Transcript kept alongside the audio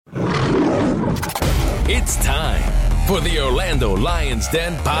It's time for the Orlando Lions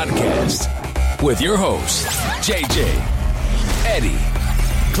Den podcast with your hosts, JJ, Eddie,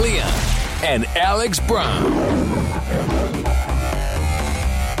 Cleon, and Alex Brown.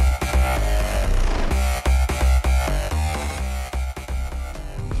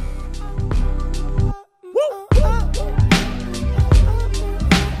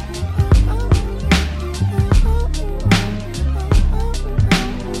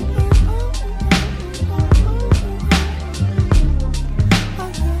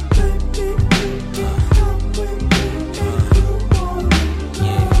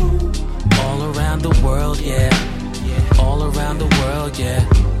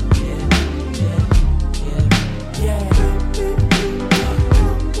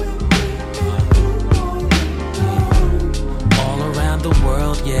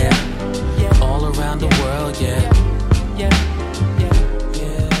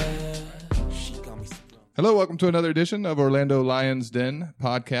 Hello, welcome to another edition of Orlando Lions Den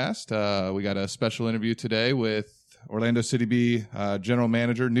podcast. We got a special interview today with Orlando City B new general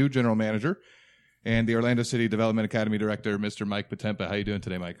manager, and the Orlando City Development Academy director, Mr. Mike Potempa. How you doing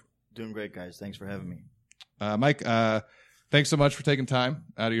today, Mike? Doing great, guys. Thanks for having me. Mike, thanks so much for taking time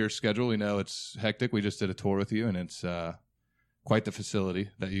out of your schedule. We know it's hectic. We just did a tour with you, and it's quite the facility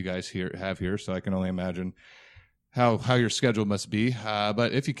that you guys have here, so I can only imagine how your schedule must be.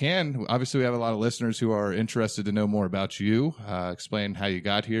 But if you can, obviously we have a lot of listeners who are interested to know more about you. Explain how you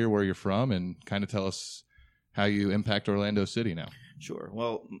got here, where you're from, and kind of tell us how you impact Orlando City now. Sure.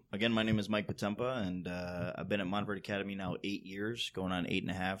 Well, again, my name is Mike Potempa, and I've been at Montverde Academy now 8 years, going on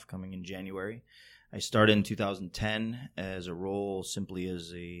 8.5, coming in January. I started in 2010 as a role simply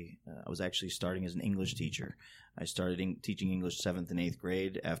as I was actually starting as an English teacher. I started teaching English 7th and 8th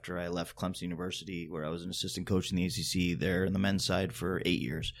grade after I left Clemson University, where I was an assistant coach in the ACC there in the men's side for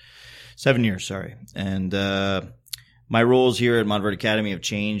 7 years, sorry. And my roles here at Montverde Academy have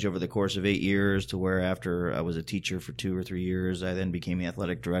changed over the course of 8 years to where after I was a teacher for 2 or 3 years, I then became the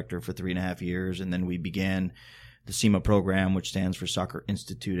athletic director for 3.5 years, and then we began the SEMA program, which stands for Soccer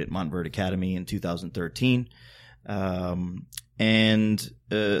Institute at Montverde Academy, in 2013. My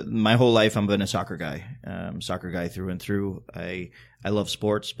whole life I've been a soccer guy through and through. I love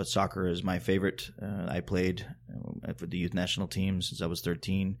sports, but soccer is my favorite. I played for the youth national team since I was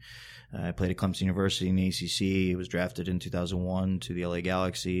 13. I played at Clemson University in the ACC. I was drafted in 2001 to the LA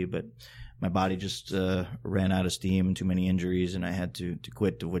Galaxy, but my body just ran out of steam, too many injuries, and I had to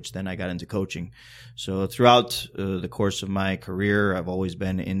quit, to which then I got into coaching. So throughout the course of my career, I've always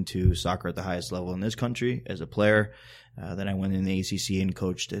been into soccer at the highest level in this country as a player. Then I went in the ACC and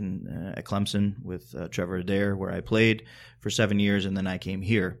coached at Clemson with Trevor Adair, where I played for 7 years, and then I came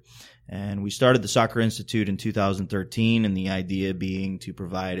here. And we started the Soccer Institute in 2013, and the idea being to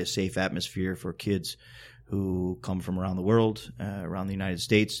provide a safe atmosphere for kids who come from around the world, around the United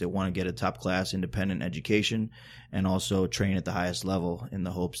States, that want to get a top-class independent education and also train at the highest level, in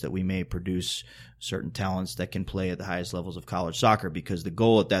the hopes that we may produce certain talents that can play at the highest levels of college soccer. Because the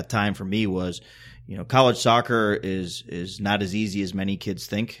goal at that time for me was, college soccer is not as easy as many kids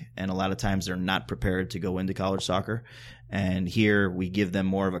think, and a lot of times they're not prepared to go into college soccer. And here we give them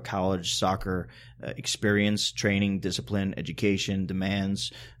more of a college soccer experience, training, discipline, education,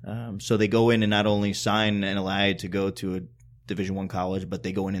 demands. So they go in and not only sign an NLI to go to a Division I college, but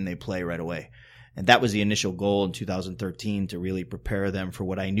they go in and they play right away. And that was the initial goal in 2013, to really prepare them for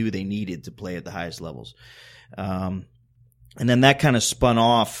what I knew they needed to play at the highest levels. And then that kind of spun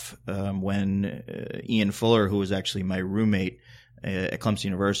off when Ian Fuller, who was actually my roommate at Clemson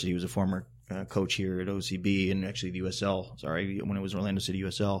University, he was a former coach here at OCB and actually the USL, when it was Orlando City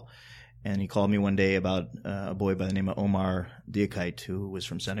USL. And he called me one day about a boy by the name of Omar Diakite, who was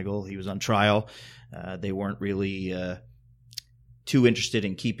from Senegal. He was on trial. They weren't really too interested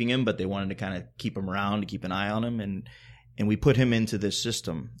in keeping him, but they wanted to kind of keep him around, to keep an eye on him. And we put him into this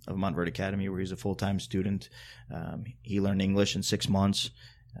system of Montverde Academy, where he's a full-time student. He learned English in 6 months.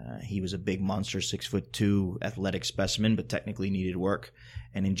 He was a big monster, 6'2", athletic specimen, but technically needed work.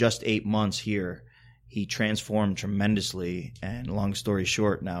 And in just 8 months here, he transformed tremendously. And long story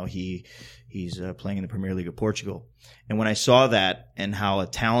short, now he's playing in the Premier League of Portugal. And when I saw that, and how a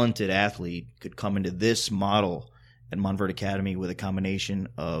talented athlete could come into this model at Montverde Academy with a combination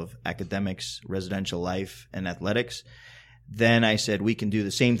of academics, residential life, and athletics, then I said we can do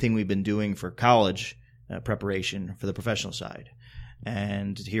the same thing we've been doing for college preparation for the professional side.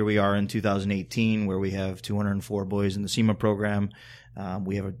 And here we are in 2018, where we have 204 boys in the SEMA program.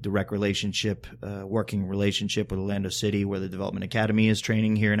 We have a direct relationship, working relationship with Orlando City, where the Development Academy is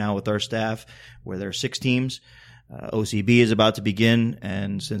training here now with our staff, where there are 6 teams. OCB is about to begin,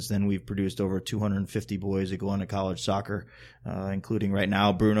 and since then we've produced over 250 boys that go on to college soccer, including right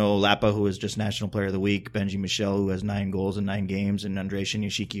now Bruno Lapa, who is just National Player of the Week, Benji Michel, who has 9 goals in 9 games, and Andrei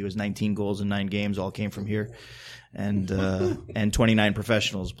Shinyashiki, who has 19 goals in 9 games, all came from here. And 29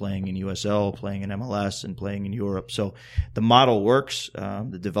 professionals playing in USL, playing in MLS, and playing in Europe. So the model works.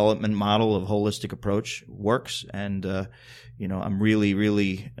 The development model of holistic approach works. And, I'm really,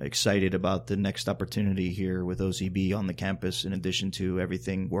 really excited about the next opportunity here with OCB on the campus, in addition to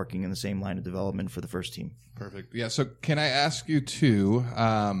everything working in the same line of development for the first team. Perfect. Yeah. So can I ask you too,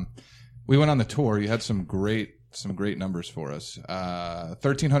 we went on the tour. You had some great numbers for us.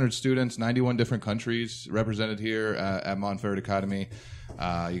 1,300 students, 91 different countries represented here at Montverde Academy.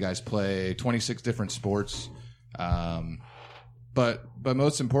 You guys play 26 different sports. But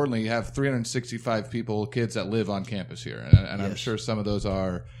most importantly, you have 365 kids that live on campus here. And Yes. I'm sure some of those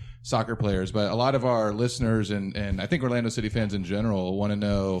are soccer players. But a lot of our listeners and I think Orlando City fans in general want to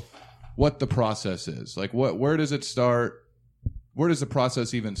know what the process is. Like, where does it start? Where does the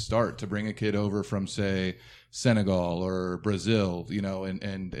process even start to bring a kid over from, say, Senegal or Brazil,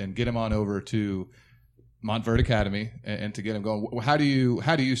 and get him on over to Montverde Academy and to get him going? How do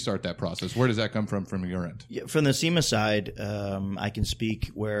you start that process? Where does that come from your end? Yeah, from the SEMA side, I can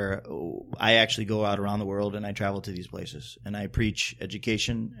speak where I actually go out around the world and I travel to these places and I preach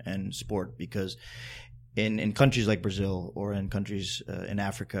education and sport, because in countries like Brazil or in countries in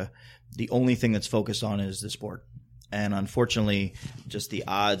Africa, the only thing that's focused on is the sport. And unfortunately, just the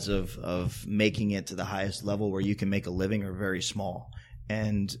odds of making it to the highest level where you can make a living are very small.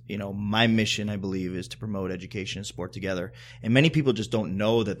 And, my mission, I believe, is to promote education and sport together. And many people just don't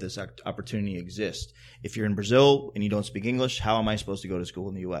know that this opportunity exists. If you're in Brazil and you don't speak English, how am I supposed to go to school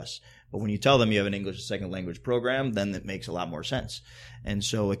in the U.S.? But when you tell them you have an English as a second language program, then it makes a lot more sense. And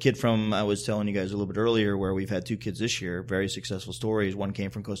so a kid I was telling you guys a little bit earlier, where we've had 2 kids this year, very successful stories. One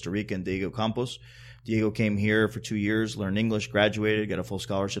came from Costa Rica, and Diego Campos. Diego came here for 2 years, learned English, graduated, got a full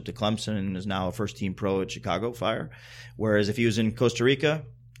scholarship to Clemson, and is now a first-team pro at Chicago Fire. Whereas if he was in Costa Rica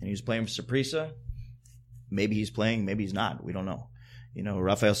and he was playing for Saprissa, maybe he's playing, maybe he's not. We don't know.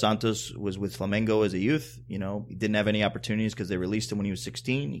 Rafael Santos was with Flamengo as a youth. He didn't have any opportunities because they released him when he was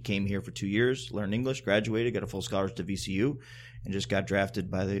 16. He came here for 2 years, learned English, graduated, got a full scholarship to VCU, and just got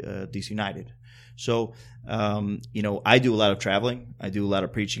drafted by the DC United. So, I do a lot of traveling. I do a lot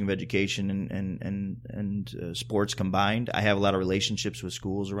of preaching of education and sports combined. I have a lot of relationships with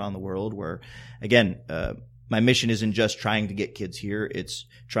schools around the world where, again, my mission isn't just trying to get kids here. It's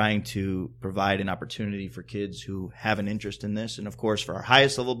trying to provide an opportunity for kids who have an interest in this. And of course, for our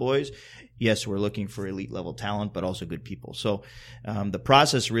highest level boys, yes, we're looking for elite level talent, but also good people. So the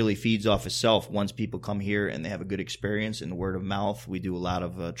process really feeds off itself once people come here and they have a good experience. And word of mouth, we do a lot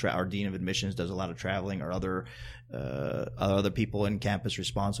of our dean of admissions does a lot of traveling, or other people in campus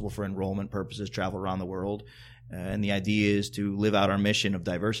responsible for enrollment purposes travel around the world. And the idea is to live out our mission of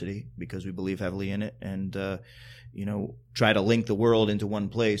diversity, because we believe heavily in it, and try to link the world into one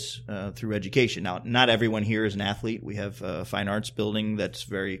place through education. Now, not everyone here is an athlete. We have a fine arts building that's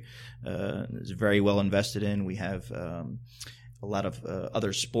very well invested in. We have a lot of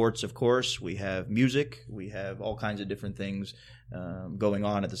other sports, of course. We have music. We have all kinds of different things going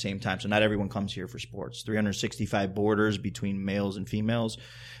on at the same time. So not everyone comes here for sports. 365 borders between males and females.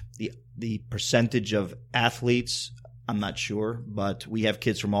 The percentage of athletes, I'm not sure, but we have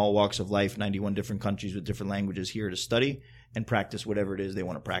kids from all walks of life, 91 different countries with different languages here to study and practice whatever it is they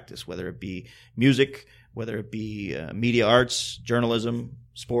want to practice, whether it be music, whether it be media arts, journalism,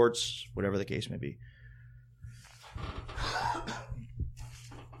 sports, whatever the case may be.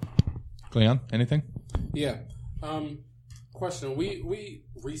 Cleon, anything? Yeah. Question. We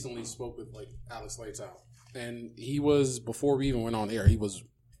recently spoke with Alex Lates out, and he was, before we even went on air, he was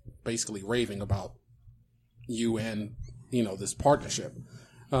basically raving about you and this partnership.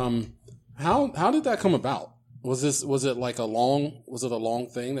 How did that come about? Was it a long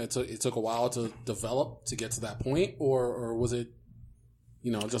thing that it took a while to develop to get to that point, or was it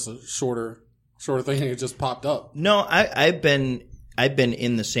just a shorter thing and it just popped up? No, I've been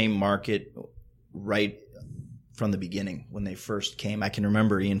in the same market right from the beginning when they first came. I can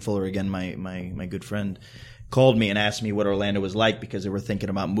remember Ian Fuller, again, my good friend, called me and asked me what Orlando was like, because they were thinking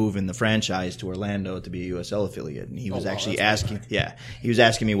about moving the franchise to Orlando to be a USL affiliate. And he was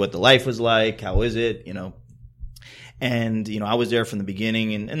asking me what the life was like, how is it, And, I was there from the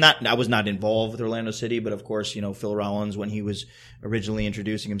beginning and I was not involved with Orlando City, but of course, Phil Rollins, when he was originally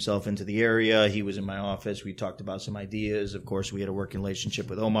introducing himself into the area, he was in my office. We talked about some ideas. Of course, we had a working relationship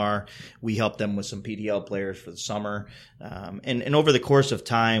with Omar. We helped them with some PDL players for the summer. And over the course of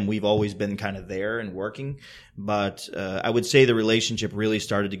time, we've always been kind of there and working. But I would say the relationship really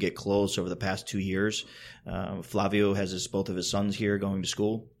started to get close over the past 2 years. Flavio has both of his sons here going to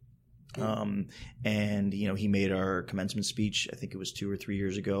school. And he made our commencement speech, I think it was 2 or 3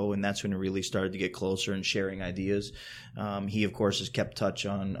 years ago. And that's when it really started to get closer and sharing ideas. He of course has kept touch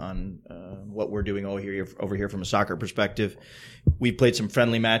on what we're doing over here from a soccer perspective. We played some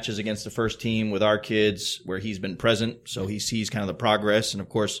friendly matches against the first team with our kids where he's been present. So he sees kind of the progress. And of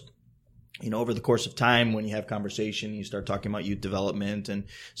course, over the course of time, when you have conversation, you start talking about youth development and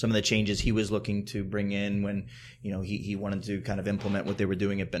some of the changes he was looking to bring in when, he wanted to kind of implement what they were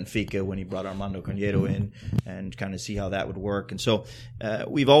doing at Benfica when he brought Armando Carneiro in and kind of see how that would work. And so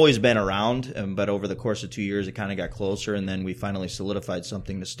we've always been around, but over the course of 2 years, it kind of got closer. And then we finally solidified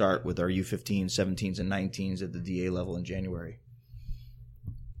something to start with our U15s, 17s, and 19s at the DA level in January.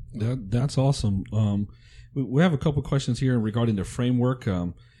 That's awesome. We have a couple questions here regarding the framework.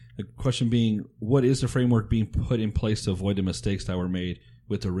 The question being, what is the framework being put in place to avoid the mistakes that were made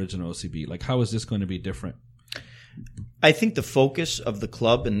with the original OCB? Like, how is this going to be different? I think the focus of the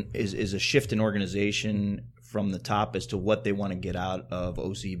club is a shift in organization from the top as to what they want to get out of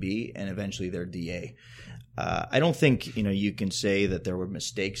OCB and eventually their DA. I don't think you can say that there were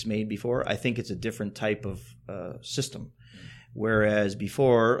mistakes made before. I think it's a different type of system. Whereas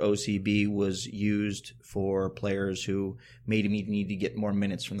before, OCB was used for players who maybe need to get more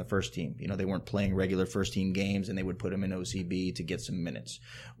minutes from the first team. They weren't playing regular first team games and they would put them in OCB to get some minutes.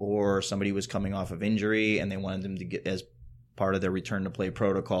 Or somebody was coming off of injury and they wanted them to get, as part of their return to play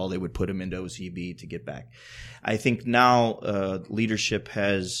protocol, they would put them into OCB to get back. I think now leadership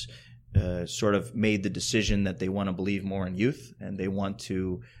has sort of made the decision that they want to believe more in youth and they want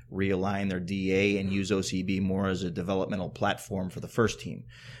to realign their DA and use OCB more as a developmental platform for the first team.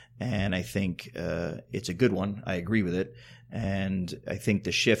 And I think it's a good one. I agree with it. And I think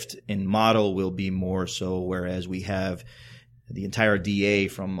the shift in model will be more so, whereas we have the entire DA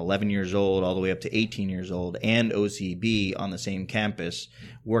from 11 years old all the way up to 18 years old and OCB on the same campus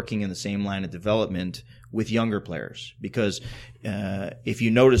working in the same line of development with younger players. Because if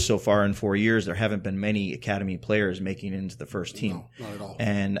you notice so far in 4 years, there haven't been many academy players making it into the first team. No, not at all.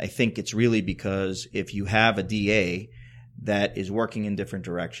 And I think it's really because if you have a DA that is working in different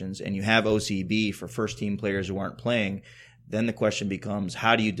directions and you have OCB for first team players who aren't playing, then the question becomes,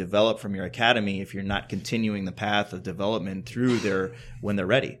 how do you develop from your academy if you're not continuing the path of development through when they're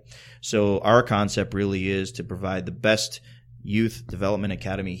ready? So our concept really is to provide the best youth development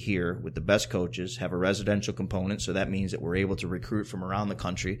academy here with the best coaches, have a residential component. So that means that we're able to recruit from around the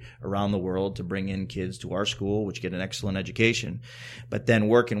country, around the world to bring in kids to our school, which get an excellent education, but then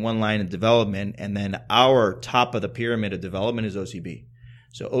work in one line of development. And then our top of the pyramid of development is OCB.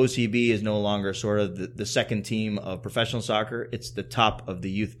 So OCB is no longer sort of the second team of professional soccer. It's the top of the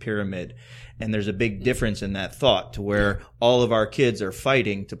youth pyramid. And there's a big difference in that thought to where all of our kids are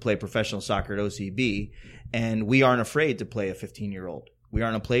fighting to play professional soccer at OCB. And we aren't afraid to play a 15-year-old. We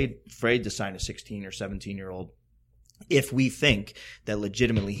aren't afraid to sign a 16 or 17-year-old if we think that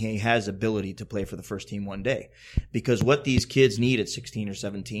legitimately he has ability to play for the first team one day. Because what these kids need at 16 or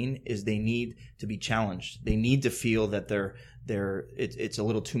 17 is they need to be challenged. They need to feel that it's a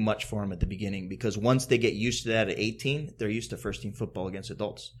little too much for them at the beginning, because once they get used to that at 18, they're used to first team football against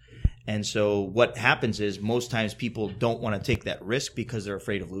adults. And so what happens is most times people don't want to take that risk because they're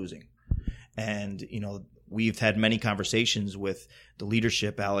afraid of losing. And, we've had many conversations with the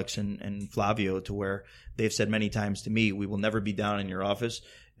leadership, Alex and Flavio, to where they've said many times to me, we will never be down in your office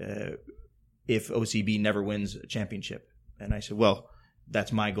if OCB never wins a championship. And I said, well,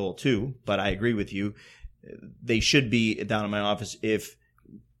 that's my goal too, but I agree with you. They should be down in my office if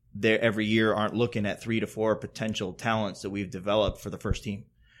they every year aren't looking at 3 to 4 potential talents that we've developed for the first team.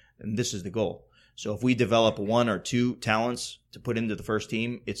 And this is the goal. So if we develop 1 or 2 talents to put into the first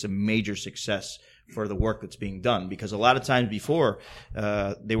team, it's a major success for the work that's being done. Because a lot of times before,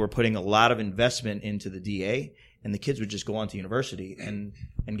 they were putting a lot of investment into the DA, and the kids would just go on to university and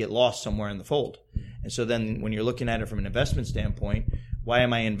get lost somewhere in the fold. And so then when you're looking at it from an investment standpoint, why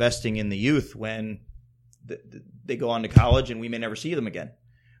am I investing in the youth when they go on to college and we may never see them again?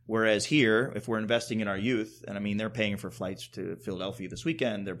 Whereas here, if we're investing in our youth, and I mean, they're paying for flights to Philadelphia this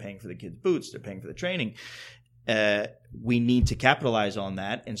weekend, they're paying for the kids' boots, they're paying for the training. We need to capitalize on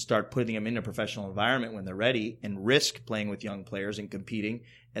that and start putting them in a professional environment when they're ready and risk playing with young players and competing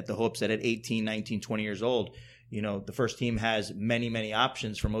at the hopes that at 18, 19, 20 years old, the first team has many, many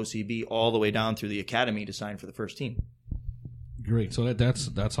options from OCB all the way down through the academy to sign for the first team. Great. So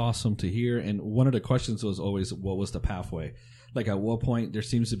that's awesome to hear. And one of the questions was always, what was the pathway? Like, at what point there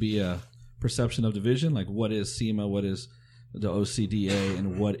seems to be a perception of division? Like, what is SEMA? What is the OCDA?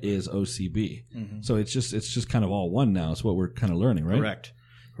 And what is OCB? Mm-hmm. So it's just kind of all one now. It's what we're kind of learning, right?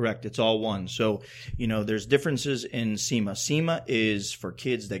 Correct. It's all one. So, there's differences in SEMA. SEMA is for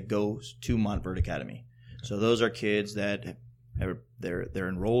kids that go to Montverde Academy. So those are kids that they're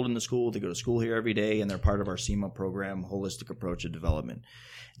enrolled in the school. They go to school here every day, and they're part of our SEMA program, Holistic Approach to Development.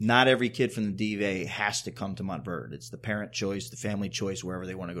 Not every kid from the DA has to come to Montverde. It's the parent choice, the family choice, wherever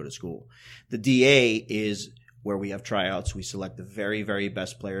they want to go to school. The DA is where we have tryouts. We select the very, very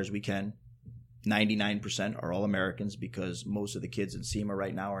best players we can. 99% are all Americans, because most of the kids in SEMA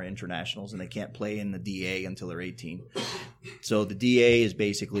right now are internationals and they can't play in the DA until they're 18. So the DA is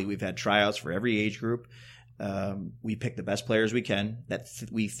basically, we've had tryouts for every age group. We pick the best players we can that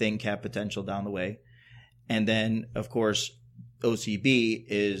we think have potential down the way. And then, of course, OCB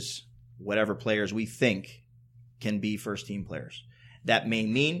is whatever players we think can be first team players. That may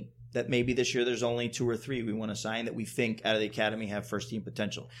mean that maybe this year there's only 2 or 3 we want to sign that we think out of the academy have first team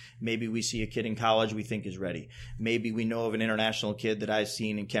potential. Maybe we see a kid in college we think is ready. Maybe we know of an international kid that I've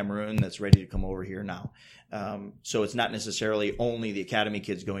seen in Cameroon that's ready to come over here now. So it's not necessarily only the academy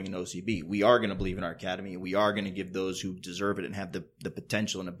kids going in OCB. We are going to believe in our academy. We are going to give those who deserve it and have the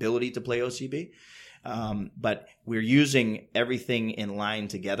potential and ability to play OCB. But we're using everything in line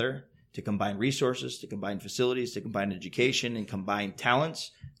together to combine resources, to combine facilities, to combine education, and combine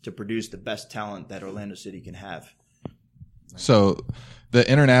talents to produce the best talent that Orlando City can have. So the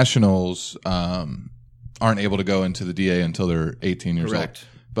internationals aren't able to go into the DA until they're 18 years Correct. old.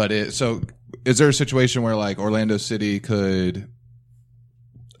 But so is there a situation where, like, Orlando City could,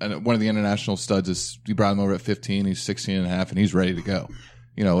 and one of the international studs is, you brought him over at 15, he's 16 and a half, and he's ready to go.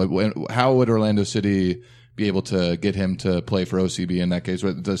 How would Orlando City be able to get him to play for OCB in that case?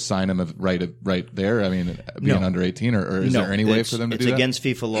 To sign him right there? I mean, being under 18, or is there any way for them to do that? It's against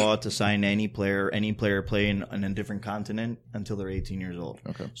FIFA law to sign any player playing on a different continent until they're 18 years old.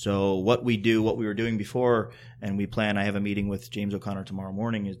 Okay. So what we were doing before, and I have a meeting with James O'Connor tomorrow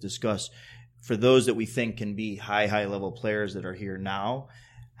morning, is discuss, for those that we think can be high level players that are here now,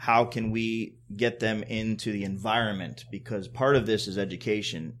 how can we get them into the environment? Because part of this is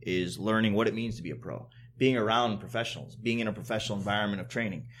education, is learning what it means to be a pro. Being around professionals, being in a professional environment of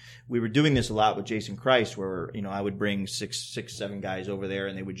training. We were doing this a lot with Jason Christ, where, I would bring 7 guys over there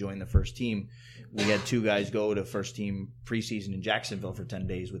and they would join the first team. We had 2 guys go to first team preseason in Jacksonville for 10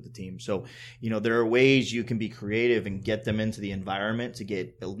 days with the team. So, there are ways you can be creative and get them into the environment to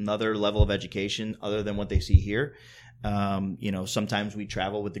get another level of education other than what they see here. Sometimes we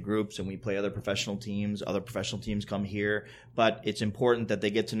travel with the groups and we play other professional teams. Other professional teams come here, but it's important that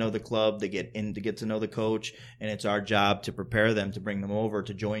they get to know the club, they get to know the coach, and it's our job to prepare them, to bring them over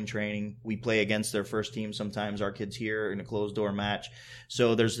to join training. We play against their first team sometimes, our kids here, in a closed door match.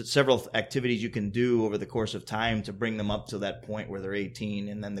 So there's several activities you can do over the course of time to bring them up to that point where they're 18,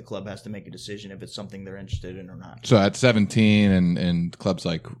 and then the club has to make a decision if it's something they're interested in or not. So at 17 and clubs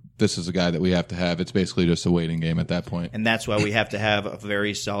like, this is a guy that we have to have, it's basically just a waiting game at that point. And that's why we have to have a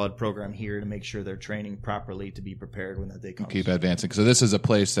very solid program here to make sure they're training properly to be prepared when that day comes. Keep advancing. So this is a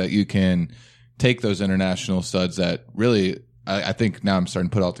place that you can take those international studs that really, I think now I'm starting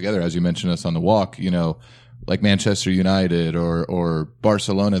to put all together, as you mentioned us on the walk, like Manchester United or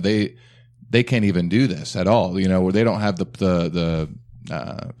Barcelona, they can't even do this at all, where they don't have the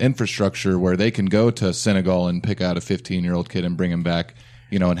infrastructure where they can go to Senegal and pick out a 15-year-old kid and bring him back,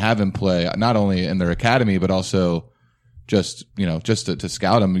 and have him play not only in their academy, but also just to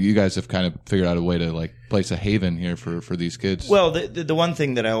scout them. You guys have kind of figured out a way to, like, place a haven here for these kids. Well, the one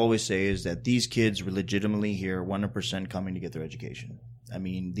thing that I always say is that these kids were legitimately here 100% coming to get their education. I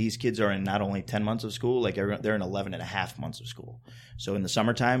mean, these kids are in not only 10 months of school, like they're in 11 and a half months of school. So in the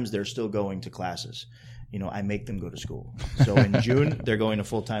summer times, they're still going to classes. I make them go to school. So in June, they're going to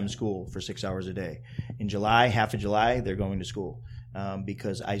full-time school for 6 hours a day. In July, half of July, they're going to school.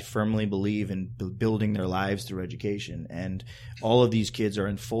 Because I firmly believe in building their lives through education. And all of these kids are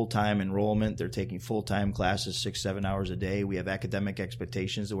in full-time enrollment. They're taking full-time classes, 6-7 hours a day. We have academic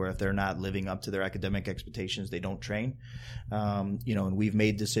expectations where if they're not living up to their academic expectations, they don't train. And we've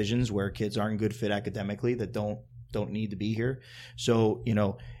made decisions where kids aren't good fit academically that don't need to be here. So,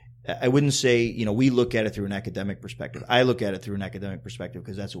 I wouldn't say, we look at it through an academic perspective. I look at it through an academic perspective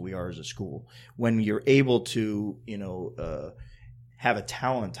because that's what we are as a school. When you're able to, have a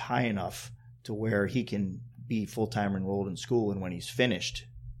talent high enough to where he can be full-time enrolled in school, and when he's finished,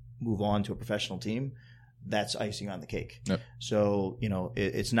 move on to a professional team, that's icing on the cake. Yep. So,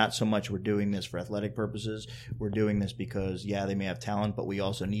 it's not so much we're doing this for athletic purposes. We're doing this because, they may have talent, but we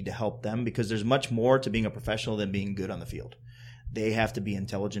also need to help them because there's much more to being a professional than being good on the field. They have to be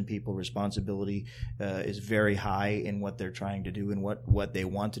intelligent people. Responsibility is very high in what they're trying to do and what they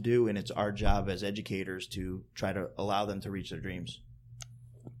want to do. And it's our job as educators to try to allow them to reach their dreams.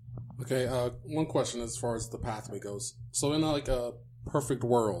 Okay, one question as far as the pathway goes. So in a perfect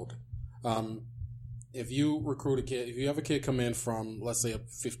world, if you recruit a kid, if you have a kid come in from, let's say, a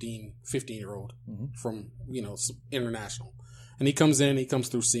 15-year-old from, international, and he comes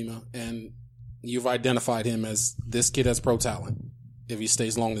through SEMA, and you've identified him as this kid has pro talent if he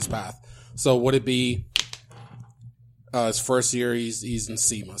stays along this path. So would it be his first year he's in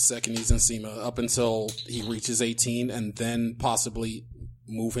SEMA, second he's in SEMA, up until he reaches 18, and then possibly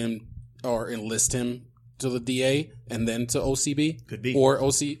move him or enlist him to the DA and then to OCB? Could be. Or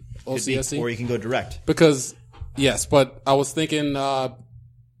OCSC? Or you can go direct. Because, yes, but I was thinking, I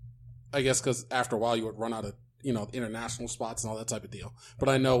guess because after a while you would run out of, international spots and all that type of deal. But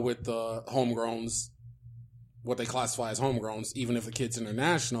I know with the homegrowns, what they classify as homegrowns, even if the kid's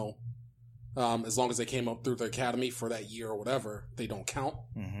international, as long as they came up through the academy for that year or whatever, they don't count.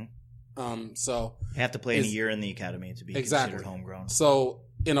 So you have to play in a year in the academy to be considered homegrown. So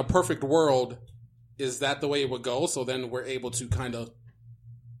in a perfect world, is that the way it would go? So then we're able to kind of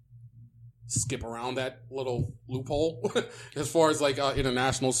skip around that little loophole as far as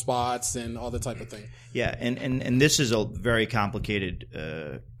international spots and all that type of thing. Yeah, and this is a very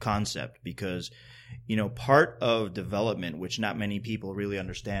complicated concept because, part of development, which not many people really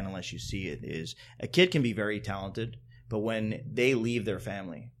understand unless you see it, is a kid can be very talented, but when they leave their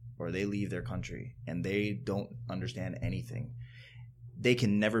family or they leave their country and they don't understand anything, they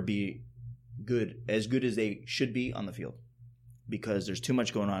can never be as good as they should be on the field. Because there's too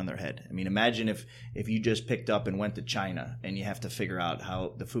much going on in their head. I mean, imagine if you just picked up and went to China and you have to figure out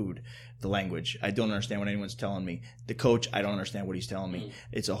how the food, the language. I don't understand what anyone's telling me. The coach, I don't understand what he's telling me.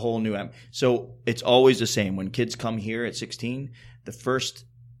 It's a whole new So it's always the same. When kids come here at 16, the first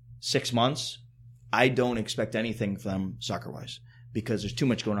 6 months, I don't expect anything from them soccer-wise. Because there's too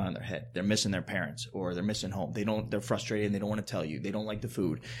much going on in their head. They're missing their parents or they're missing home. They're frustrated and they don't want to tell you. They don't like the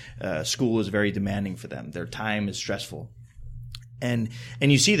food. School is very demanding for them. Their time is stressful. And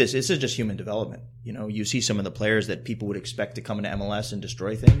you see this. This is just human development. You see some of the players that people would expect to come into MLS and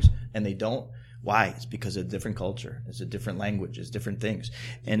destroy things, and they don't. Why? It's because of a different culture. It's a different language. It's different things.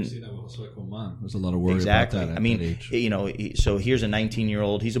 And there's a lot of worry exactly. about that. I mean, so here's a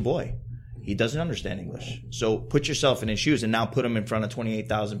 19-year-old. He's a boy. He doesn't understand English. So put yourself in his shoes and now put him in front of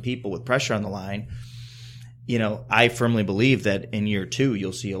 28,000 people with pressure on the line. I firmly believe that in year 2,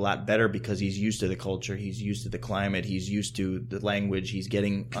 you'll see a lot better because he's used to the culture. He's used to the climate. He's used to the language. He's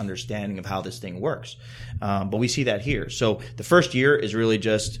getting understanding of how this thing works. But we see that here. So the first year is really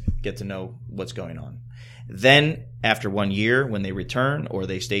just get to know what's going on. Then after 1 year, when they return or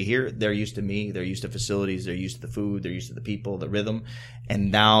they stay here, they're used to me. They're used to facilities. They're used to the food. They're used to the people, the rhythm.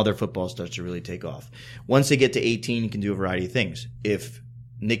 And now their football starts to really take off. Once they get to 18, you can do a variety of things. If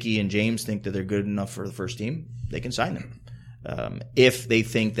Nikki and James think that they're good enough for the first team, they can sign them. If they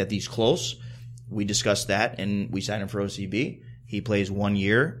think that he's close, we discuss that and we sign him for OCB. He plays 1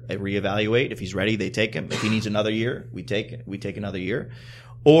 year, they reevaluate. If he's ready, they take him. If he needs another year, we take another year.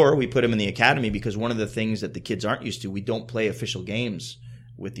 Or we put him in the academy because one of the things that the kids aren't used to, we don't play official games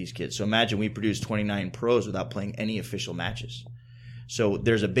with these kids. So imagine we produce 29 pros without playing any official matches. So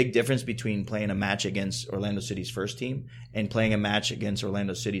there's a big difference between playing a match against Orlando City's first team and playing a match against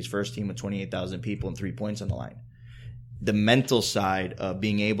Orlando City's first team with 28,000 people and 3 points on the line. The mental side of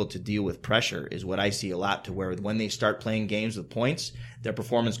being able to deal with pressure is what I see a lot, to where when they start playing games with points, their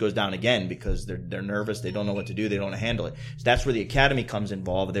performance goes down again because they're nervous, they don't know what to do, they don't want to handle it. So that's where the academy comes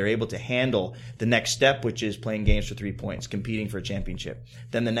involved. They're able to handle the next step, which is playing games for 3 points, competing for a championship.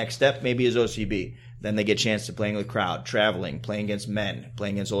 Then the next step maybe is OCB. Then they get a chance to playing with crowd, traveling, playing against men,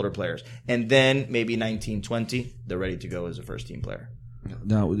 playing against older players. And then maybe 19, 20, they're ready to go as a first team player.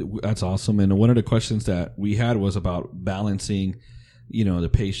 Now, that's awesome. And one of the questions that we had was about balancing, the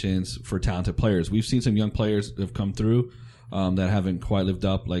patience for talented players. We've seen some young players that have come through that haven't quite lived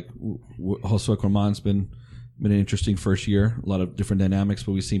up. Like Josue Corman's been an interesting first year, a lot of different dynamics,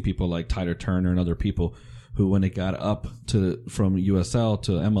 but we've seen people like Tyler Turner and other people who, when they got up from USL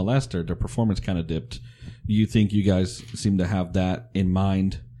to MLS, their performance kind of dipped. You think you guys seem to have that in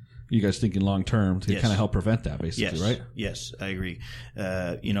mind? You guys thinking long term to kind of help prevent that, basically, yes. right? Yes, I agree.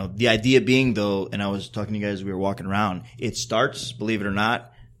 The idea being, though, and I was talking to you guys as we were walking around, it starts, believe it or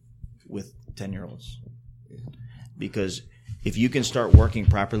not, with 10-year-olds. Because if you can start working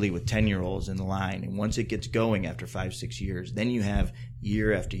properly with 10-year-olds in the line, and once it gets going after 5-6 years, then you have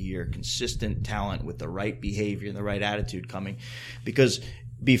year after year consistent talent with the right behavior and the right attitude coming. Because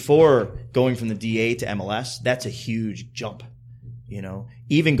before going from the DA to MLS, that's a huge jump.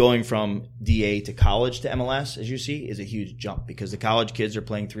 Even going from DA to college to MLS, as you see, is a huge jump, because the college kids are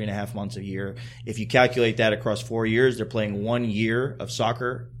playing 3.5 months a year. If you calculate that across 4 years, they're playing 1 year of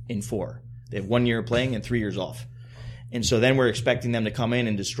soccer in 4. They have 1 year playing and 3 years off. And so then we're expecting them to come in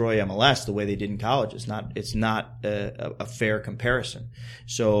and destroy MLS the way they did in college. It's not a fair comparison.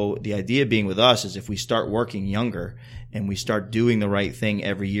 So the idea being with us is if we start working younger and we start doing the right thing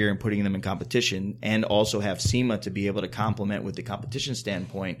every year and putting them in competition, and also have SEMA to be able to complement with the competition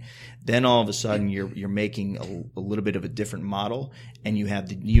standpoint, then all of a sudden you're making a little bit of a different model, and you have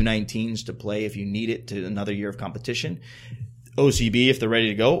the U19s to play if you need it to another year of competition. OCB if they're ready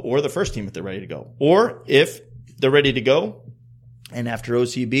to go, or the first team if they're ready to go. Or if they're ready to go, and after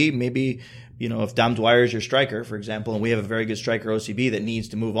OCB, maybe, if Dom Dwyer is your striker, for example, and we have a very good striker OCB that needs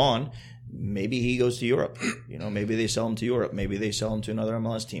to move on, maybe he goes to Europe. Maybe they sell him to Europe. Maybe they sell him to another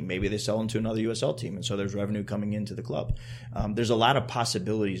MLS team. Maybe they sell him to another USL team. And so there's revenue coming into the club. There's a lot of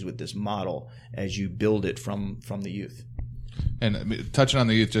possibilities with this model as you build it from the youth. And touching on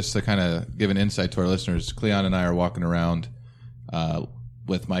the youth, just to kind of give an insight to our listeners, Cleon and I are walking around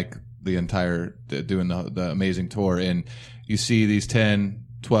with Mike the entire doing the amazing tour, and you see these 10,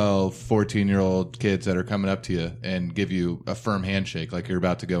 12, 14-year-old kids that are coming up to you and give you a firm handshake like you're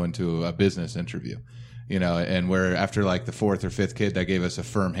about to go into a business interview, and where after like the 4th or 5th kid that gave us a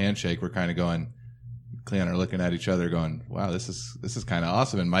firm handshake, we're kind of going, Cleon are looking at each other going, wow, this is kind of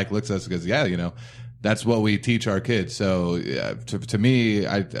awesome. And Mike looks at us and goes, yeah, that's what we teach our kids. So to me,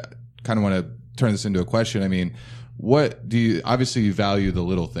 I kind of want to turn this into a question. I mean, what do you, obviously you value the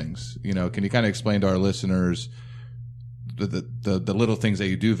little things, can you kind of explain to our listeners the little things that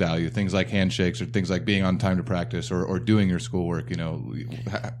you do value, things like handshakes or things like being on time to practice or doing your schoolwork,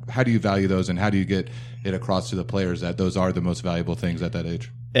 how do you value those, and how do you get it across to the players that those are the most valuable things at that age?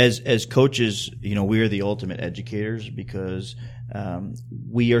 As coaches, we are the ultimate educators, because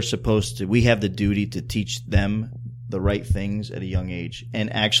we have the duty to teach them the right things at a young age.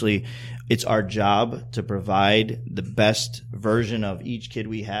 And actually, it's our job to provide the best version of each kid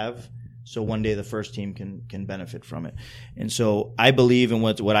we have, so one day the first team can benefit from it. And so I believe in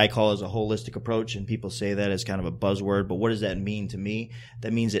what I call as a holistic approach, and people say that as kind of a buzzword, but what does that mean to me?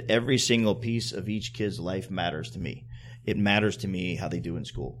 That means that every single piece of each kid's life matters to me. It matters to me how they do in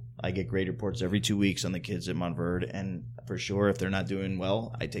school. I get grade reports every 2 weeks on the kids at Montverde, and for sure, if they're not doing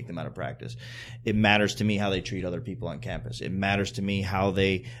well, I take them out of practice. It matters to me how they treat other people on campus. It matters to me how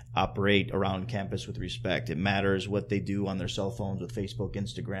they operate around campus with respect. It matters what they do on their cell phones with Facebook,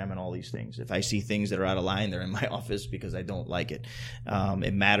 Instagram, and all these things. If I see things that are out of line, they're in my office because I don't like it.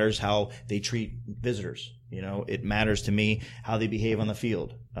 It matters how they treat visitors. It matters to me how they behave on the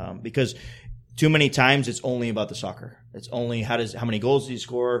field, because too many times it's only about the soccer. It's only how many goals did he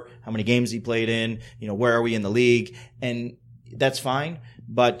score, how many games he played in, where are we in the league, and that's fine.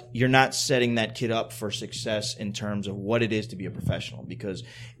 But you're not setting that kid up for success in terms of what it is to be a professional, because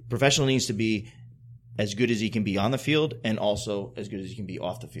professional needs to be as good as he can be on the field and also as good as he can be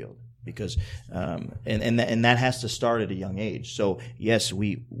off the field. Because and that has to start at a young age. So yes,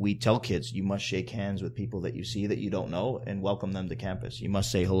 we tell kids you must shake hands with people that you see that you don't know and welcome them to campus. You must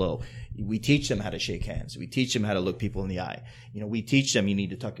say hello. We teach them how to shake hands. We teach them how to look people in the eye. We teach them you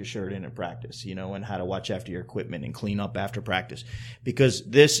need to tuck your shirt in at practice, and how to watch after your equipment and clean up after practice. Because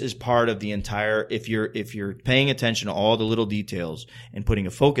this is part of the entire, if you're paying attention to all the little details and putting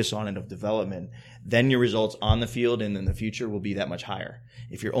a focus on it of development, then your results on the field and in the future will be that much higher.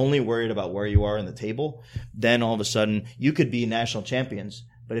 If you're only worried about where you are in the table, then all of a sudden you could be national champions,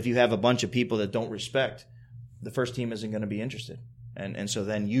 but if you have a bunch of people that don't respect, the first team isn't going to be interested. And so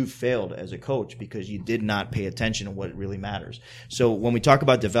then you failed as a coach because you did not pay attention to what really matters. So when we talk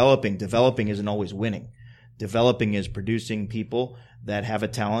about developing isn't always winning. Developing is producing people that have a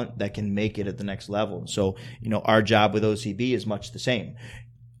talent that can make it at the next level. So, our job with OCB is much the same.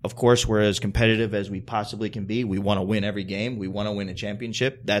 Of course, we're as competitive as we possibly can be. We want to win every game. We want to win a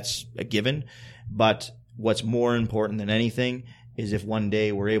championship. That's a given. But what's more important than anything is if one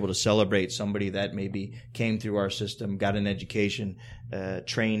day we're able to celebrate somebody that maybe came through our system, got an education,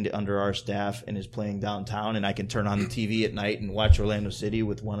 trained under our staff, and is playing downtown, and I can turn on the TV at night and watch Orlando City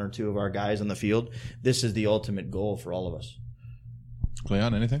with one or two of our guys on the field. This is the ultimate goal for all of us.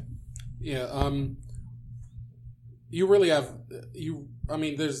 Cleon, anything? Yeah, you really have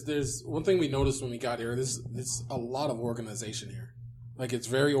there's one thing we noticed when we got here. There's a lot of organization here. Like, it's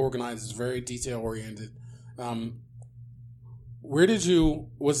very organized. It's very detail oriented.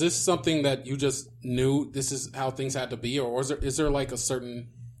 was this something that you just knew this is how things had to be, or is there like a certain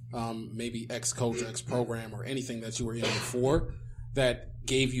maybe ex-coach, ex-program, or anything that you were in before that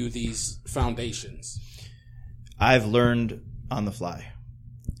gave you these foundations? I've learned on the fly.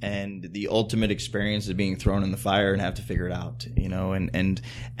 And the ultimate experience is being thrown in the fire and have to figure it out, and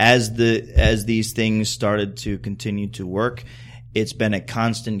as these things started to continue to work, it's been a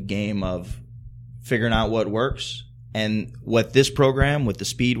constant game of figuring out what works. And what this program, with the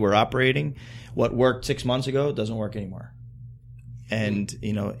speed we're operating, what worked 6 months ago doesn't work anymore. And,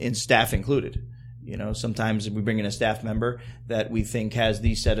 in staff included. Sometimes we bring in a staff member that we think has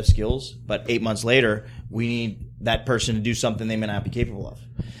these set of skills, but 8 months later, we need that person to do something they may not be capable of.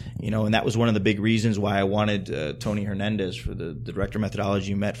 And that was one of the big reasons why I wanted Tony Hernandez for the director of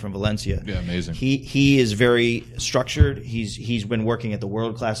methodology you met from Valencia. Yeah, amazing. He is very structured. He's been working at the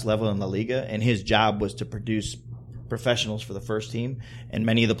world-class level in La Liga, and his job was to produce professionals for the first team. And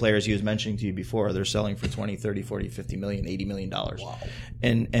many of the players he was mentioning to you before, they're selling for 20, 30, 40, 50 million, $80 million. Wow.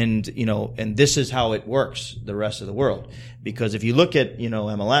 And this is how it works the rest of the world. Because if you look at,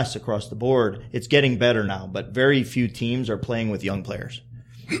 MLS across the board, it's getting better now, but very few teams are playing with young players.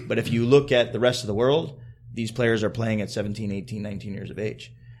 But if you look at the rest of the world, these players are playing at 17, 18, 19 years of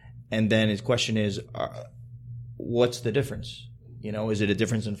age. And then his question is, what's the difference? Is it a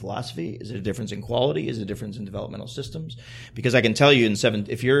difference in philosophy? Is it a difference in quality? Is it a difference in developmental systems? Because I can tell you,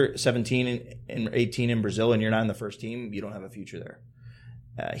 if you're 17 and 18 in Brazil and you're not in the first team, you don't have a future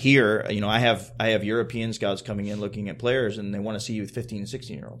there. Here, I have European scouts coming in looking at players, and they want to see you with 15 and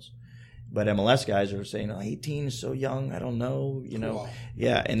 16-year-olds. But MLS guys are saying, 18 is so young, I don't know, Cool.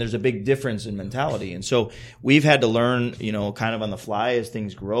 Yeah, and there's a big difference in mentality. And so we've had to learn, kind of on the fly as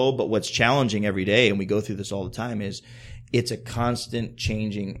things grow. But what's challenging every day, and we go through this all the time, is it's a constant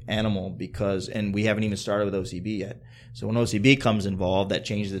changing animal and we haven't even started with OCB yet. So when OCB comes involved, that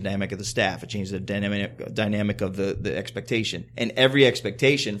changes the dynamic of the staff. It changes the dynamic of the expectation. And every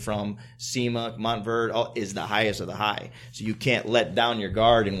expectation from SEMA, Montverde is the highest of the high. So you can't let down your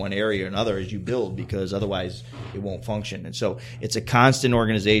guard in one area or another as you build, because otherwise it won't function. And so it's a constant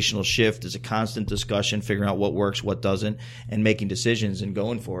organizational shift. It's a constant discussion, figuring out what works, what doesn't, and making decisions and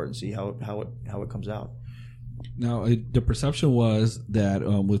going for it and see how it comes out. Now, the perception was that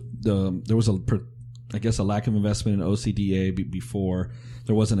there was a lack of investment in OCDA before.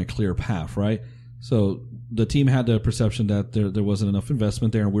 There wasn't a clear path, right? So the team had the perception that there wasn't enough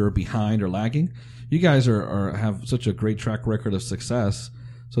investment there and we were behind or lagging. You guys have such a great track record of success,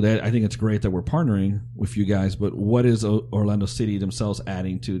 so that I think it's great that we're partnering with you guys. But what is Orlando City themselves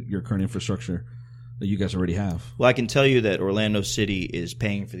adding to your current infrastructure that you guys already have? Well, I can tell you that Orlando City is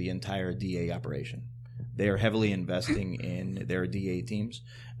paying for the entire DA operation. They are heavily investing in their DA teams.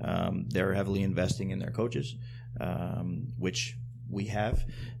 They're heavily investing in their coaches, which we have.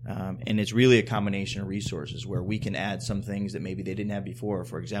 And it's really a combination of resources where we can add some things that maybe they didn't have before.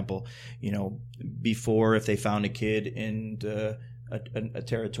 For example, before, if they found a kid in a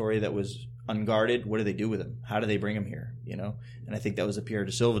territory that was unguarded, what do they do with him? How do they bring him here? And I think that was a Pierre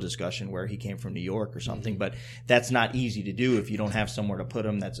Da Silva discussion where he came from New York or something, but that's not easy to do if you don't have somewhere to put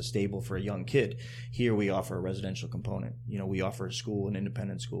him that's a stable for a young kid. Here we offer a residential component. We offer a school, an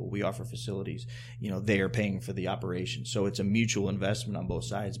independent school. We offer facilities. They are paying for the operation. So it's a mutual investment on both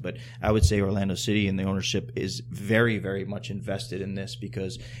sides. But I would say Orlando City and the ownership is very, very much invested in this,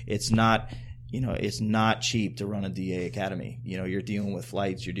 because it's not cheap to run a DA academy. You're dealing with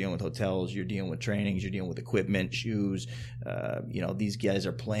flights, you're dealing with hotels, you're dealing with trainings, you're dealing with equipment, shoes. These guys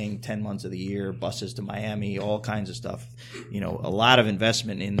are playing 10 months of the year, buses to Miami, all kinds of stuff. A lot of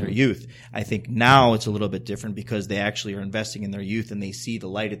investment in their youth. I think now it's a little bit different because they actually are investing in their youth and they see the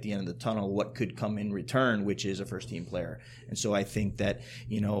light at the end of the tunnel, what could come in return, which is a first-team player. And so I think that,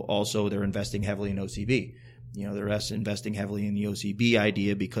 also they're investing heavily in OCB. They're investing heavily in the OCB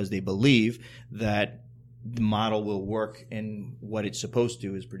idea because they believe that the model will work, and what it's supposed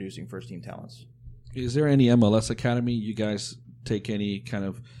to is producing first-team talents. Is there any MLS academy you guys take any kind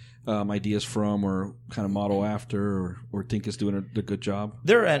of ideas from or kind of model after or think is doing a good job?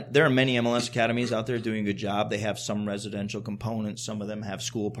 There are many MLS academies out there doing a good job. They have some residential components. Some of them have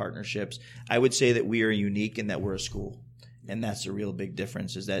school partnerships. I would say that we are unique in that we're a school. And that's the real big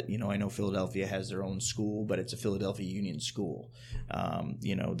difference is that, I know Philadelphia has their own school, but it's a Philadelphia Union school.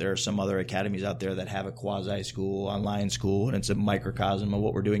 There are some other academies out there that have a quasi-school, online school, and it's a microcosm of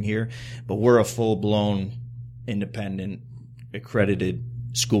what we're doing here. But we're a full-blown, independent, accredited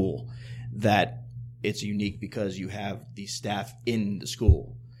school that it's unique because you have the staff in the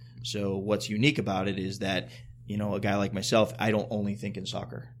school. So what's unique about it is that, a guy like myself, I don't only think in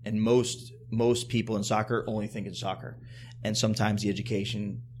soccer. And most people in soccer only think in soccer. and sometimes the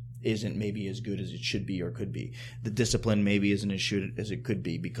education isn't maybe as good as it should be or could be. The discipline maybe isn't as it could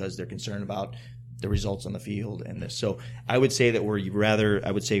be because they're concerned about the results on the field and this. So I would say that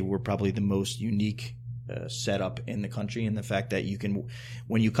we're probably the most unique setup in the country, in the fact that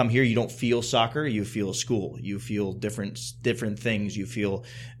when you come here, you don't feel soccer, you feel school, you feel different things, you feel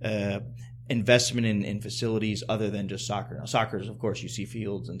investment in facilities other than just soccer. Now, soccer is, of course, you see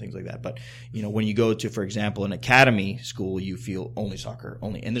fields and things like that. But, when you go to, for example, an academy school, you feel only soccer,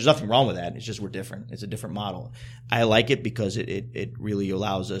 only. And there's nothing wrong with that. It's just we're different. It's a different model. I like it because it really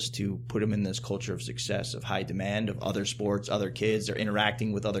allows us to put them in this culture of success, of high demand, of other sports, other kids. They're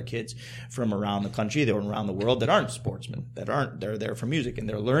interacting with other kids from around the country, they're around the world that aren't sportsmen, they're there for music, and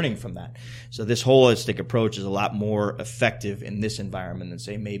they're learning from that. So this holistic approach is a lot more effective in this environment than,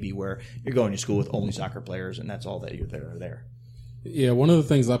 say, maybe where you're going to school with only soccer players and that's all that you're there. Yeah, one of the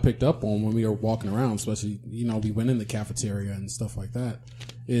things I picked up on when we were walking around, especially, we went in the cafeteria and stuff like that,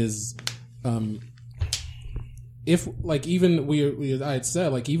 is if, like, even I had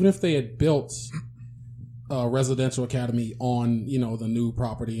said, like, even if they had built a residential academy on, the new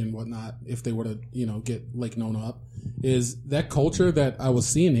property and whatnot, if they were to, get Lake Nona up, is that culture that I was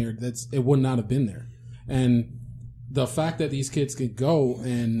seeing here, it would not have been there. And the fact that these kids could go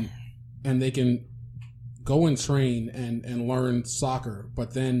and they can go and train and learn soccer,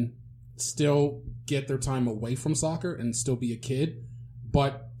 but then still get their time away from soccer and still be a kid,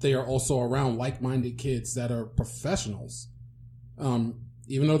 but they are also around like-minded kids that are professionals.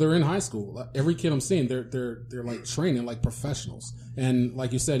 Even though they're in high school, every kid I'm seeing, they're like training like professionals. And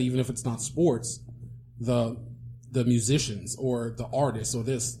like you said, even if it's not sports, the musicians or the artists or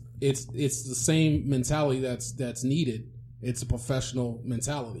this, it's the same mentality that's needed. It's a professional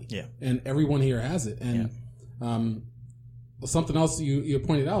mentality. Yeah. And everyone here has it. And something else you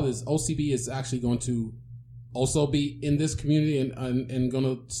pointed out is OCB is actually going to also be in this community and going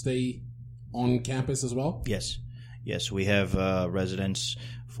to stay on campus as well? Yes. Yes, we have residents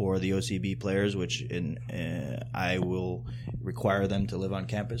for the OCB players, which I will require them to live on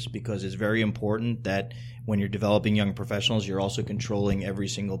campus because it's very important that when you're developing young professionals, you're also controlling every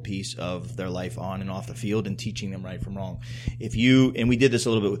single piece of their life on and off the field and teaching them right from wrong. And we did this a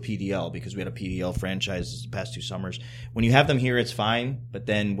little bit with PDL because we had a PDL franchise the past 2 summers. When you have them here, it's fine, but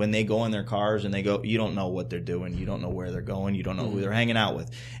then when they go in their cars and they go, you don't know what they're doing, you don't know where they're going, you don't know who they're hanging out with.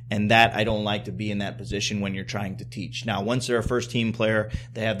 And that, I don't like to be in that position when you're trying to teach. Now, once they're a first team player,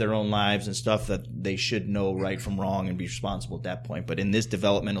 they have their own lives and stuff that they should know right from wrong and be responsible at that point. But in this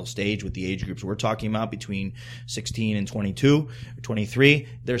developmental stage with the age groups we're talking about, between 16 and 22 or 23,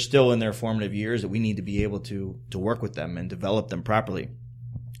 they're still in their formative years that we need to be able to work with them and develop them properly.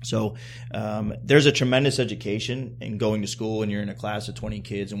 So there's a tremendous education in going to school and you're in a class of 20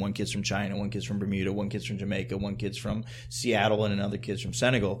 kids and one kid's from China, one kid's from Bermuda, one kid's from Jamaica, one kid's from Seattle, and another kid's from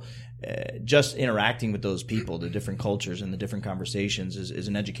Senegal. Just interacting with those people, the different cultures and the different conversations is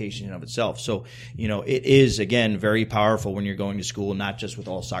an education in of itself. So, it is, again, very powerful when you're going to school, not just with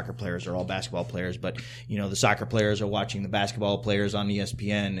all soccer players or all basketball players, but, the soccer players are watching the basketball players on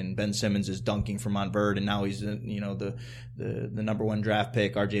ESPN, and Ben Simmons is dunking for Montverde, and now he's, the number 1 draft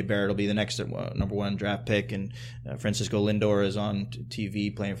pick. RJ Barrett will be the next number 1 draft pick, and Francisco Lindor is on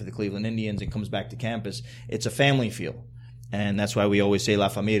TV playing for the Cleveland Indians and comes back to campus. It's a family feel. And that's why we always say La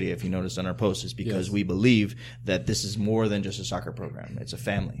Familia, if you notice on our posts, is because we believe that this is more than just a soccer program. It's a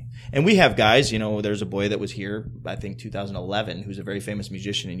family. And we have guys, there's a boy that was here, I think 2011, who's a very famous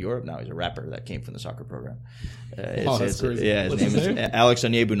musician in Europe now. He's a rapper that came from the soccer program. That's crazy. Yeah, his name is Alex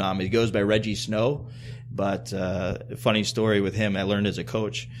Onyebunam. He goes by Reggie Snow. But funny story with him, I learned as a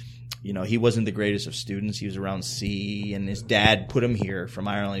coach. He wasn't the greatest of students. He was around C, and his dad put him here from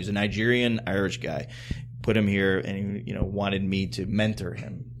Ireland. He's a Nigerian-Irish guy. Put him here and he, wanted me to mentor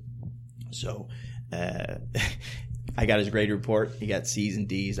him. So, I got his grade report. He got C's and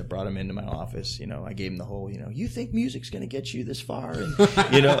D's. I brought him into my office. I gave him the whole, you think music's going to get you this far? And,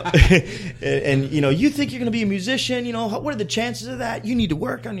 and you think you're going to be a musician? What are the chances of that? You need to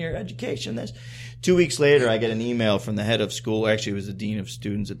work on your education. 2 weeks later, I get an email from the head of school. Actually, it was the dean of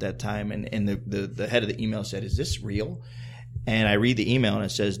students at that time. And the head of the email said, "Is this real?" And I read the email and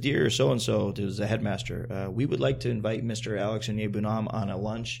it says, "Dear so-and-so," it was the headmaster, "we would like to invite Mr. Alex Onyebunam on a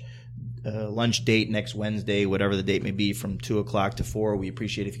lunch date next Wednesday, whatever the date may be, from 2 o'clock to 4. We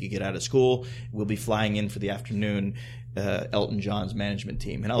appreciate if you could get out of school. We'll be flying in for the afternoon, Elton John's management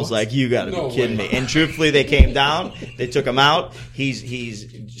team." And I was like, you got to be kidding me. And truthfully, they came down. They took him out. He's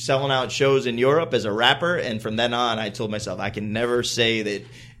selling out shows in Europe as a rapper. And from then on, I told myself I can never say that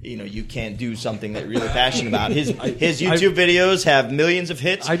you can't do something that you're really passionate about. His YouTube videos have millions of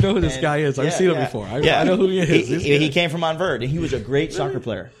hits. I know who this guy is. I've seen him before. I know who he is. He came from Montverde, and he was a great soccer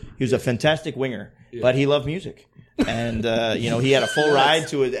player. He was a fantastic winger, but he loved music. And, he had a full ride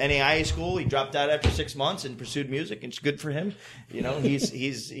to an NAIA school. He dropped out after 6 months and pursued music, and it's good for him.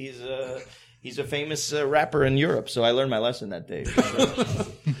 He's a famous rapper in Europe, so I learned my lesson that day.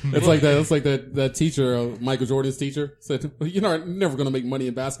 It's like that. It's like that teacher, Michael Jordan's teacher, said, "You're never going to make money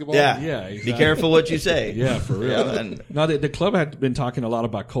in basketball." Yeah, exactly. Be careful what you say. Yeah, for real. Yeah, now, the club had been talking a lot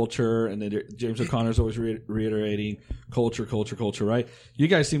about culture, and then James O'Connor's always reiterating culture, right? You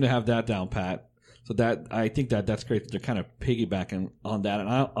guys seem to have that down pat. So I think that's great that they're kind of piggybacking on that. And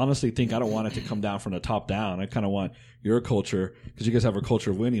I honestly think I don't want it to come down from the top down. I kind of want your culture, because you guys have a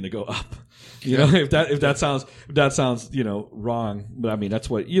culture of winning, to go up. If that sounds wrong, but I mean that's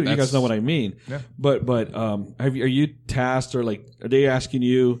what you guys know what I mean. Yeah. But are you tasked, or are they asking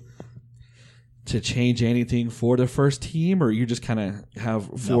you to change anything for the first team, or you just kind of have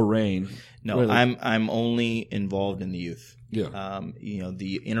full reign? No, I'm only involved in the youth. Yeah.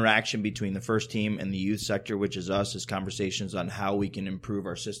 The interaction between the first team and the youth sector, which is us, is conversations on how we can improve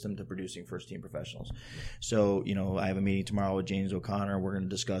our system to producing first team professionals. So, I have a meeting tomorrow with James O'Connor. We're going to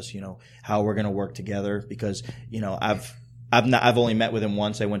discuss, how we're going to work together, because, I've only met with him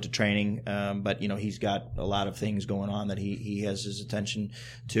once. I went to training, but he's got a lot of things going on that he has his attention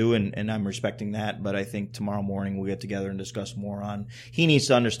to, and I'm respecting that. But I think tomorrow morning we'll get together and discuss more on. He needs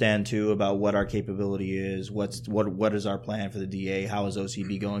to understand too about what our capability is, what is our plan for the DA, how is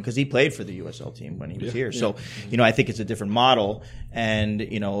OCB going, because he played for the USL team when he was here. So I think it's a different model, and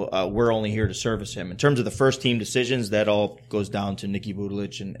we're only here to service him. In terms of the first team decisions, that all goes down to Nicky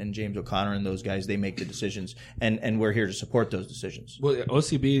Vudulic and James O'Connor and those guys. They make the decisions, and we're here to support those decisions. Well,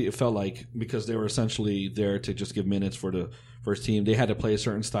 OCB, it felt like, because they were essentially there to just give minutes for the first team, they had to play a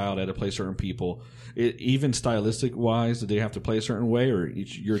certain style, they had to play certain people. Even stylistic wise, did they have to play a certain way, or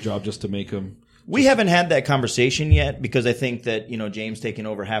your job just to make them? We haven't had that conversation yet, because I think that, James taking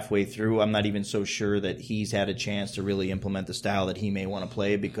over halfway through, I'm not even so sure that he's had a chance to really implement the style that he may want to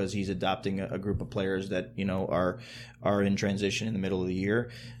play, because he's adopting a group of players that, are in transition in the middle of the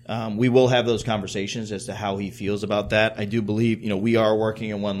year. We will have those conversations as to how he feels about that. I do believe, we are working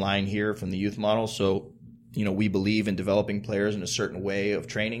in one line here from the youth model. So, we believe in developing players in a certain way of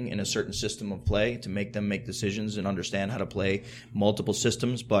training, in a certain system of play, to make them make decisions and understand how to play multiple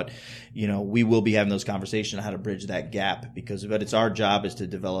systems. But, we will be having those conversations on how to bridge that gap, but it's our job is to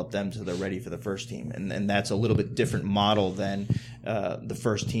develop them till they're ready for the first team. And that's a little bit different model than the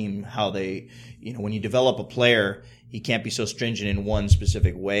first team, how they, when you develop a player, he can't be so stringent in one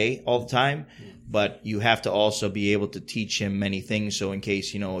specific way all the time. But you have to also be able to teach him many things. So in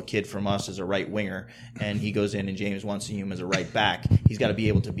case, a kid from us is a right winger and he goes in and James wants to use him as a right back, he's got to be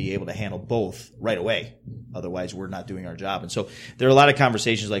able to handle both right away. Otherwise, we're not doing our job. And so there are a lot of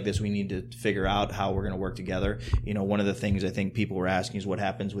conversations like this we need to figure out how we're going to work together. One of the things I think people were asking is what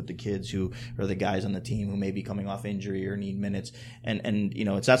happens with the kids who are the guys on the team who may be coming off injury or need minutes. And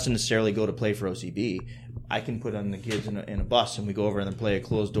it's not to necessarily go to play for OCB. I can put on the kids in a bus and we go over and play a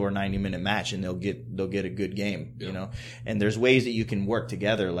closed door 90-minute match, and they'll get a good game, And there's ways that you can work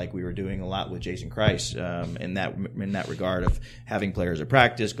together, like we were doing a lot with Jason Kreis, in that regard of having players at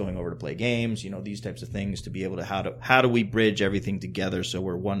practice, going over to play games, these types of things, to be able to how do we bridge everything together so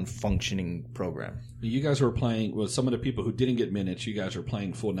we're one functioning program. You guys were playing with some of the people who didn't get minutes. You guys were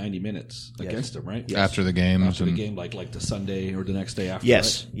playing full 90 minutes against them, right? Yes. After the game, like the Sunday or the next day after.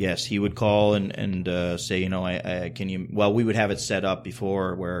 Yes, right? Yes. He would call and say, can you? Well, we would have it set up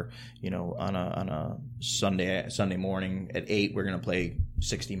before where on a Sunday morning at 8 we're going to play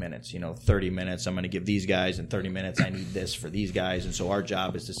 60 minutes. 30 minutes I'm going to give these guys, and 30 minutes I need this for these guys. And so our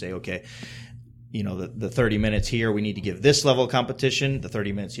job is to say, okay, the 30 minutes here, we need to give this level of competition. The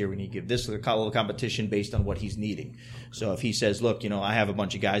 30 minutes here, we need to give this level of competition based on what he's needing. So if he says, look, I have a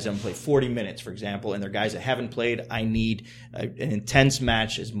bunch of guys that I'm going to play 40 minutes, for example, and they're guys that haven't played, I need an intense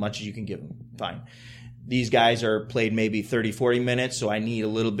match as much as you can give them. Fine. These guys are played maybe 30, 40 minutes, so I need a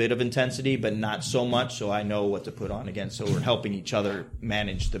little bit of intensity, but not so much, so I know what to put on again. So we're helping each other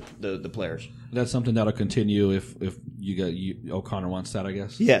manage the players. That's something that'll continue if O'Connor wants that, I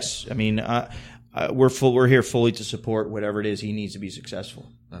guess? Yes. I mean, we're here fully to support whatever it is he needs to be successful.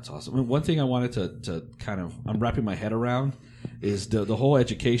 That's awesome. I mean, one thing I wanted to I'm wrapping my head around is the whole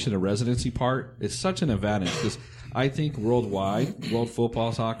education and residency part. It's such an advantage because I think worldwide, world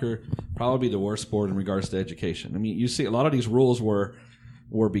football, soccer, probably the worst sport in regards to education. I mean, you see a lot of these rules were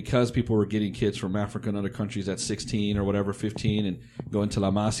because people were getting kids from Africa and other countries at 16 or whatever, 15, and going to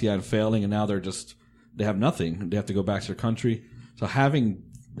La Masia and failing, and now they have nothing. They have to go back to their country. So having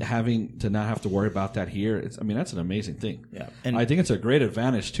having to not have to worry about that here, that's an amazing thing. Yeah. And I think it's a great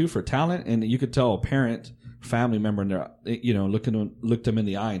advantage too for talent, and you could tell a parent, family member, and they're, look them in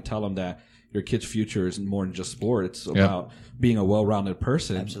the eye and tell them that your kid's future is more than just sport. It's about being a well-rounded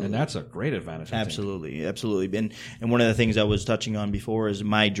person. Absolutely. And that's a great advantage. Absolutely. And one of the things I was touching on before is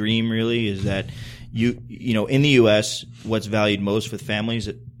my dream really is that you know, in the U.S., what's valued most with families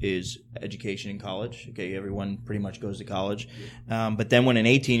is education in college. Okay. Everyone pretty much goes to college. But then when an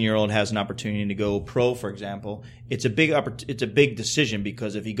 18-year-old has an opportunity to go pro, for example, it's a big decision,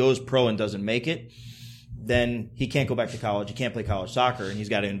 because if he goes pro and doesn't make it, then he can't go back to college. He can't play college soccer, and he's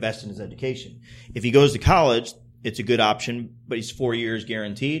got to invest in his education. If he goes to college, it's a good option, but he's 4 years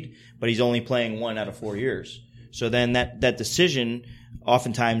guaranteed, but he's only playing 1 out of 4 years. So then that decision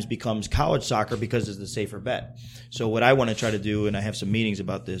oftentimes becomes college soccer because it's the safer bet. So what I want to try to do, and I have some meetings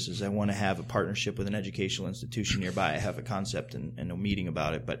about this, is I want to have a partnership with an educational institution nearby. I have a concept and a meeting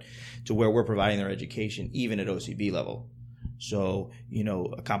about it, but to where we're providing their education even at OCB level. So, you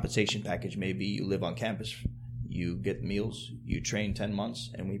know, a compensation package may be you live on campus, you get meals, you train 10 months,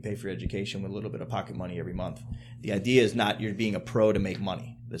 and we pay for your education with a little bit of pocket money every month. The idea is not you're being a pro to make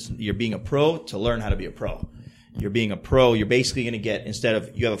money. You're being a pro to learn how to be a pro. You're being a pro, you're basically going to get, instead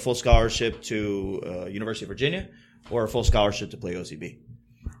of you have a full scholarship to University of Virginia or a full scholarship to play OCB.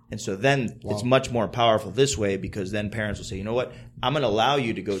 And so then it's much more powerful this way, because then parents will say, you know what, I'm going to allow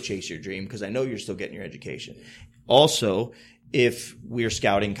you to go chase your dream because I know you're still getting your education. Also, if we're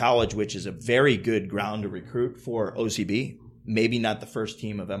scouting college, which is a very good ground to recruit for OCB, maybe not the first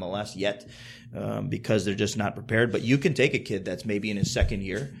team of MLS yet, because they're just not prepared, but you can take a kid that's maybe in his second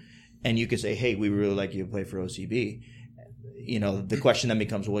year and you can say, hey, we really like you to play for OCB. You know, the question then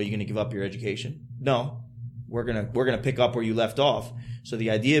becomes, well, are you going to give up your education? No, we're going to pick up where you left off. So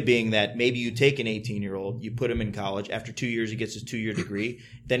the idea being that maybe you take an 18-year-old, you put him in college. After 2 years, he gets his 2-year degree.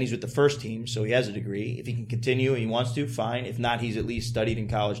 Then he's with the first team, so he has a degree. If he can continue and he wants to, fine. If not, he's at least studied in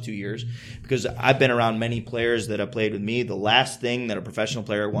college 2 years. Because I've been around many players that have played with me. The last thing that a professional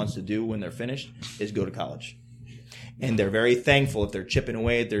player wants to do when they're finished is go to college. And they're very thankful if they're chipping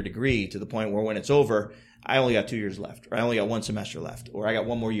away at their degree to the point where when it's over, I only got 2 years left, or I only got 1 semester left, or I got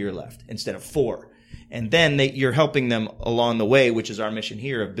 1 more year left instead of 4. And then you're helping them along the way, which is our mission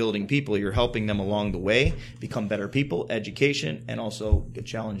here of building people. You're helping them along the way become better people, education, and also get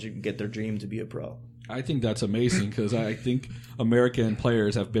challenged and get their dream to be a pro. I think that's amazing, because I think American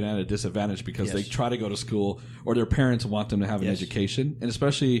players have been at a disadvantage because they try to go to school, or their parents want them to have an education. And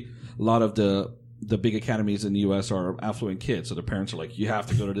especially a lot of the big academies in the U.S. are affluent kids. So the parents are like, you have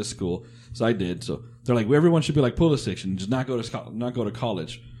to go to this school. So I did. So they're like, well, everyone should be like Pulisic and just not go to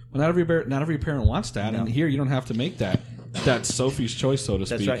college. Well, not every parent wants that, and here you don't have to make that Sophie's choice, so to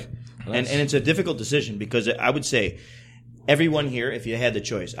speak. That's right. And it's a difficult decision, because I would say everyone here, if you had the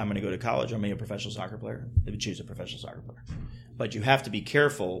choice, I'm going to go to college or I'm going to be a professional soccer player, they would choose a professional soccer player. But you have to be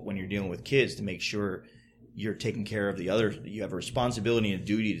careful when you're dealing with kids to make sure you're taking care of the others. You have a responsibility and a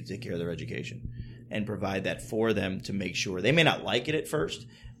duty to take care of their education and provide that for them, to make sure they may not like it at first,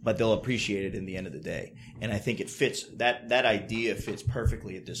 but they'll appreciate it in the end of the day. And I think it fits, that idea fits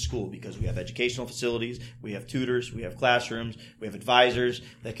perfectly at this school, because we have educational facilities, we have tutors, we have classrooms, we have advisors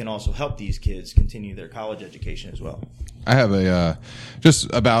that can also help these kids continue their college education as well. I have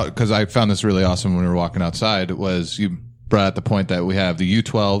because I found this really awesome when we were walking outside, was you brought up the point that we have the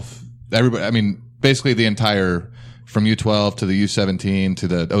U12, everybody, basically the entire, from U12 to the U17 to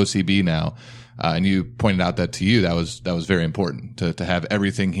the OCB now. And you pointed out that to you, that was very important to have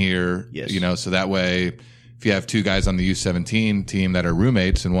everything here, so that way, if you have 2 guys on the U17 team that are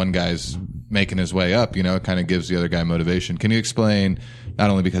roommates and one guy's making his way up, it kind of gives the other guy motivation. Can you explain,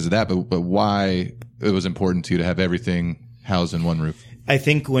 not only because of that, but why it was important to you to have everything housed in one roof? I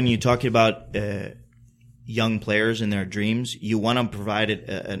think when you're talking about young players and their dreams, you want to provide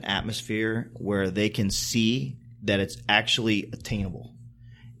an atmosphere where they can see that it's actually attainable.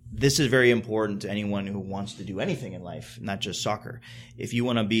 This is very important to anyone who wants to do anything in life, not just soccer. If you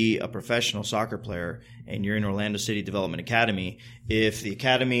want to be a professional soccer player and you're in Orlando City Development Academy, if the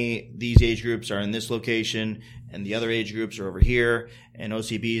academy, these age groups are in this location and the other age groups are over here, and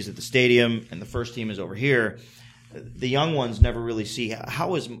OCB is at the stadium and the first team is over here, the young ones never really see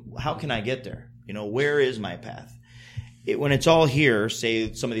how can I get there? Where is my path? When it's all here,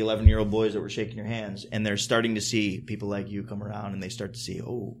 say some of the 11-year-old boys that were shaking your hands, and they're starting to see people like you come around, and they start to see,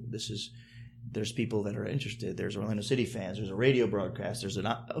 there's people that are interested. There's Orlando City fans. There's a radio broadcast.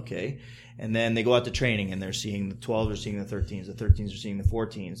 And then they go out to training, and they're seeing the 12s are seeing the 13s. The 13s are seeing the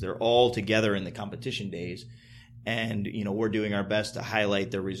 14s. They're all together in the competition days. And, we're doing our best to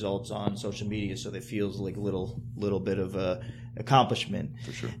highlight their results on social media so that it feels like a little bit of a accomplishment.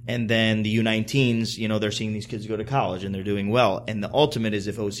 For sure. And then the U19s, they're seeing these kids go to college and they're doing well. And the ultimate is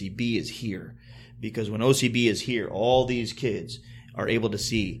if OCB is here. Because when OCB is here, all these kids are able to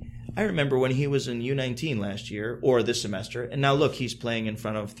see. I remember when he was in U19 last year or this semester, and now look, he's playing in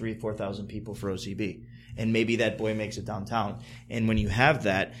front of 3,000-4,000 people for OCB. And maybe that boy makes it downtown. And when you have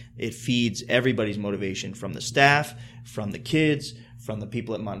that, it feeds everybody's motivation from the staff, from the kids, from the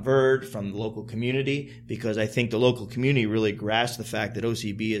people at Montverde, from the local community, because I think the local community really grasps the fact that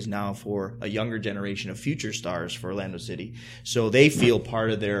OCB is now for a younger generation of future stars for Orlando City. So they feel part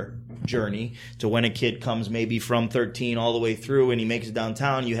of their journey to when a kid comes maybe from 13 all the way through and he makes it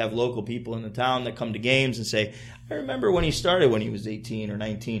downtown, you have local people in the town that come to games and say, I remember when he started when he was 18 or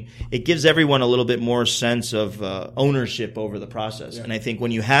 19. It gives everyone a little bit more sense of ownership over the process. Yeah. And I think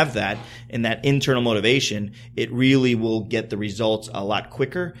when you have that and that internal motivation, it really will get the results a lot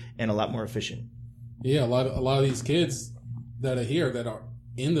quicker and a lot more efficient. Yeah, a lot of these kids that are here that are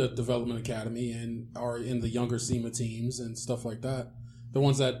in the development academy and are in the younger SEMA teams and stuff like that, the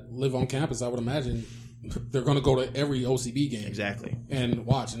ones that live on campus, I would imagine they're going to go to every OCB game. Exactly. And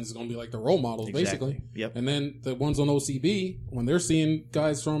watch. And it's going to be like the role models, basically. Yep. And then the ones on OCB, when they're seeing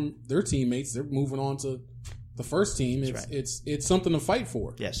guys from their teammates, they're moving on to the first team. It's something to fight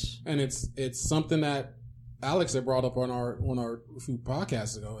for. Yes. And it's something that Alex had brought up on our few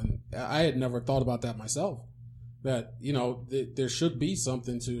podcasts ago. And I had never thought about that myself. That, there should be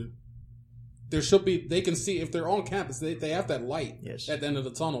something they can see if they're on campus, they have that light at the end of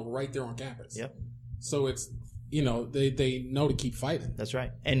the tunnel right there on campus. Yep. So it's, they know to keep fighting. That's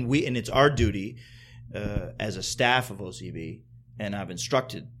right. And it's our duty as a staff of OCB, and I've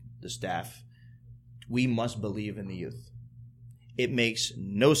instructed the staff, we must believe in the youth. It makes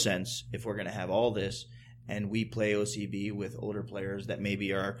no sense if we're going to have all this and we play OCB with older players that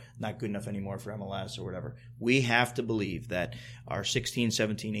maybe are not good enough anymore for MLS or whatever. We have to believe that our 16,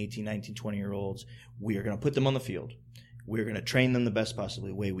 17, 18, 19, 20-year-olds, we are going to put them on the field. We're going to train them the best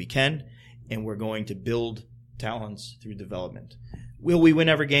possible way we can. And we're going to build talents through development. Will we win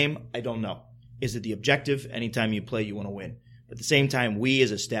every game? I don't know. Is it the objective? Anytime you play, you want to win. But at the same time, we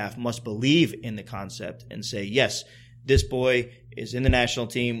as a staff must believe in the concept and say, yes, this boy is in the national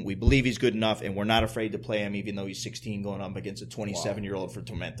team. We believe he's good enough, and we're not afraid to play him even though he's 16 going up against a 27-year-old for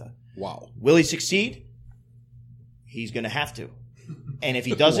Potempa. Wow. Will he succeed? He's going to have to. And if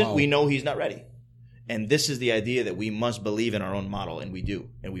he doesn't, we know he's not ready. And this is the idea that we must believe in our own model, and we do,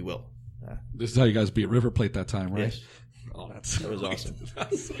 and we will. This is how you guys beat River Plate that time, right? Yes. Oh, that was awesome.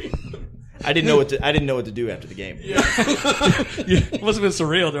 That's sweet. I didn't know what to do after the game. Yeah. It must have been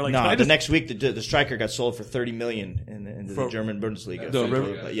surreal. They're like, no. The next week, the striker got sold for $30 million in the German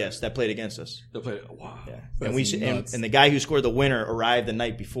Bundesliga. Yes, that played against us. They played. Wow. Yeah. And the guy who scored the winner arrived the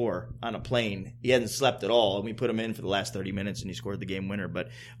night before on a plane. He hadn't slept at all, and we put him in for the last 30 minutes, and he scored the game winner. But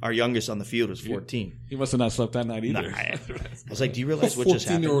our youngest on the field was 14. He must have not slept that night either. Nah, I was like, do you realize what just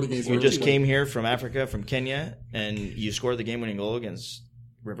happened? You just came here from Africa, from Kenya, and you scored the game-winning goal against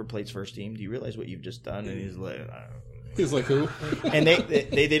River Plate's first team. Do you realize what you've just done? And he's like, who? And they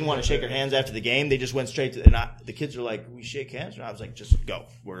didn't want to shake our hands after the game. They just went straight to. And the kids are like, we shake hands. And I was like, just go.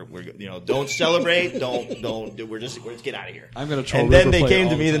 We're don't celebrate. Don't. We're just get out of here. I'm gonna troll. And then they came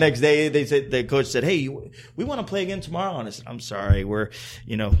to me the next day. They said the coach said, hey, we want to play again tomorrow. And I said, I'm sorry, we're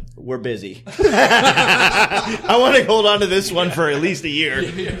busy. I want to hold on to this one for at least a year.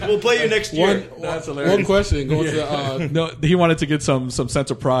 We'll play you next year. That's hilarious. One question going to no, he wanted to get some sense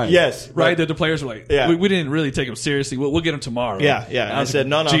of pride. Yes, right. That the players were like, we didn't really take him seriously. We'll get him tomorrow. Yeah. And I said,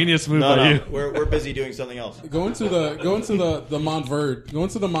 no. Genius move by you. We're busy doing something else. Going to the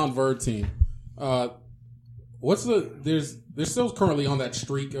Montverde team. They're still currently on that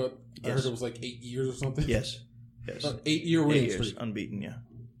streak. I heard it was like 8 years or something. Yes. 8-year winning streak. Unbeaten. Yeah.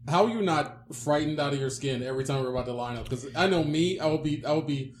 How are you not frightened out of your skin every time we're about to line up? Because I know me,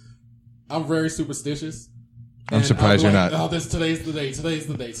 I'm very superstitious. I'm surprised you're not. Oh, today's the day.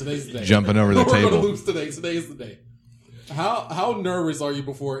 Jumping over the table. We're going to lose today. Today's the day. How nervous are you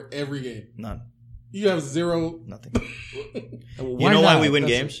before every game? None. You have zero. Nothing. You know why we win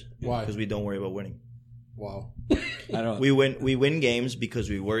games? Why? Because we don't worry about winning. Wow. I don't. We win games because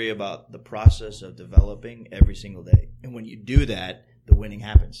we worry about the process of developing every single day. And when you do that, the winning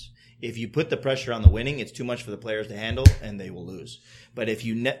happens. If you put the pressure on the winning, it's too much for the players to handle, and they will lose. But if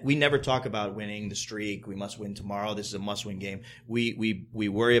we never talk about winning the streak, we must win tomorrow. This is a must-win game. We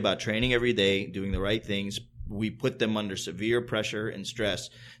worry about training every day, doing the right things. We put them under severe pressure and stress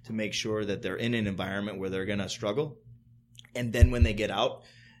to make sure that they're in an environment where they're going to struggle. And then when they get out,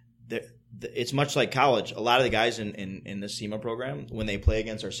 it's much like college. A lot of the guys in the SEMA program, when they play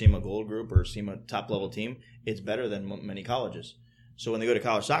against our SEMA Gold group or SEMA top level team, it's better than many colleges. So when they go to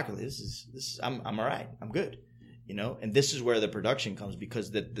college soccer, I'm all right. I'm good. And this is where the production comes,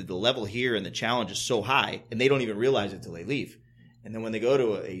 because the level here and the challenge is so high, and they don't even realize it till they leave. And then when they go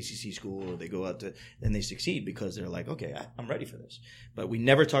to an ACC school or they go out then they succeed because they're like, okay, I'm ready for this. But we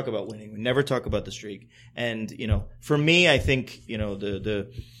never talk about winning. We never talk about the streak. And, for me, I think,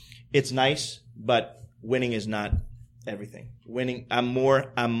 it's nice, but winning is not everything. Winning,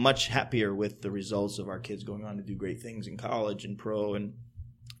 I'm much happier with the results of our kids going on to do great things in college and pro. And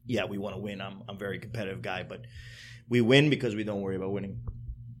yeah, we want to win. I'm a very competitive guy, but we win because we don't worry about winning.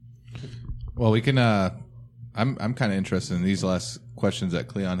 Well, we can, I'm kind of interested in these last questions that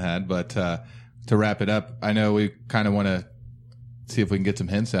Cleon had, but to wrap it up, I know we kind of want to see if we can get some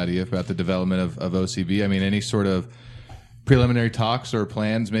hints out of you about the development of OCB. I mean, any sort of preliminary talks or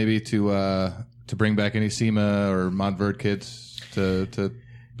plans maybe to bring back any SEMA or Montverde kids to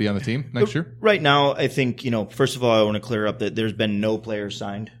be on the team next year? Right now, I think, first of all, I want to clear up that there's been no players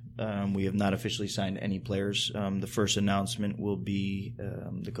signed. We have not officially signed any players. The first announcement will be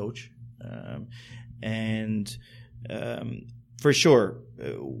the coach. And for sure,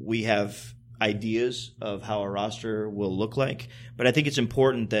 we have ideas of how our roster will look like. But I think it's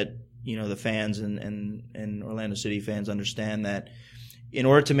important that, the fans and Orlando City fans understand that in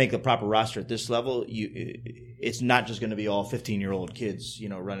order to make the proper roster at this level, it's not just going to be all 15-year-old kids,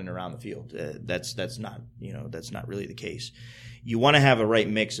 running around the field. That's not really the case. You want to have a right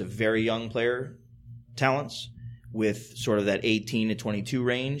mix of very young player talents with sort of that 18 to 22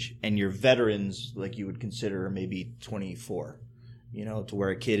 range, and your veterans, like you would consider maybe 24, to where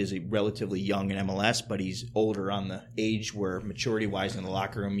a kid is relatively young in MLS, but he's older on the age where maturity-wise in the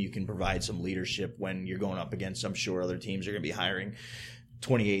locker room, you can provide some leadership when you're going up against, I'm sure other teams are going to be hiring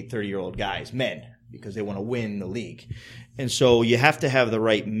 28, 30-year-old guys, men, because they want to win the league. And so you have to have the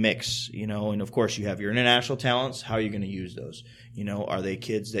right mix, and of course you have your international talents. How are you going to use those? Are they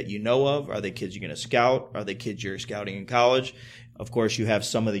kids that you know of? Are they kids you're going to scout? Are they kids you're scouting in college? Of course, you have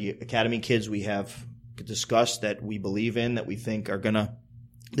some of the academy kids we have discussed that we believe in, that we think are going to.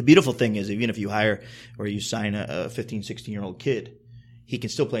 The beautiful thing is, even if you hire or you sign a 15, 16-year-old kid, he can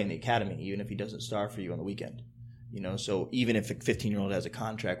still play in the academy, even if he doesn't start for you on the weekend. So even if a 15-year-old has a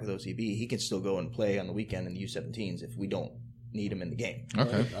contract with OCB, he can still go and play on the weekend in the U17s if we don't need him in the game.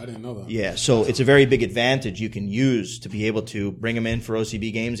 Okay. I didn't know that. Yeah, so it's a very big advantage you can use to be able to bring him in for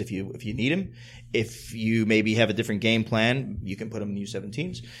OCB games if you need him. If you maybe have a different game plan, you can put him in the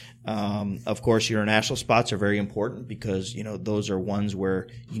U17s. Of course, your international spots are very important because, those are ones where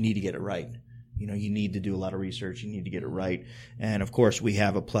you need to get it right. You need to do a lot of research. You need to get it right. And of course, we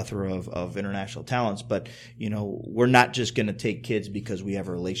have a plethora of international talents, but, we're not just going to take kids because we have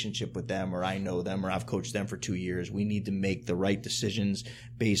a relationship with them or I know them or I've coached them for 2 years. We need to make the right decisions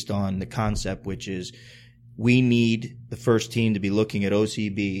based on the concept, which is we need the first team to be looking at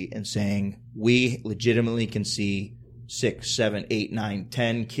OCB and saying we legitimately can see 6, 7, 8, 9,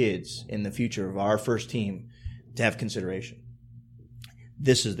 10 kids in the future of our first team to have consideration.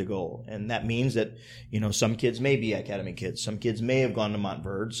 This is the goal. And that means that, some kids may be academy kids. Some kids may have gone to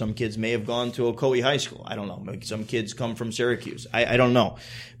Montverde. Some kids may have gone to Ocoee High School. I don't know. Maybe some kids come from Syracuse. I don't know.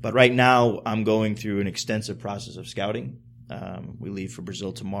 But right now, I'm going through an extensive process of scouting. We leave for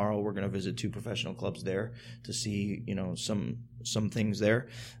Brazil tomorrow. We're going to visit 2 professional clubs there to see, some things there.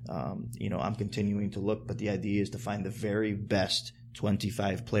 I'm continuing to look, but the idea is to find the very best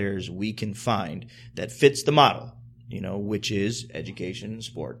 25 players we can find that fits the model. Which is education and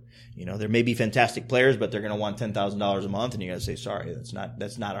sport. There may be fantastic players, but they're going to want $10,000 a month, and you got to say, sorry,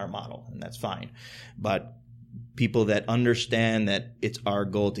 that's not our model, and that's fine. But people that understand that it's our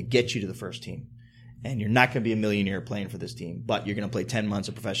goal to get you to the first team, and you're not going to be a millionaire playing for this team, but you're going to play 10 months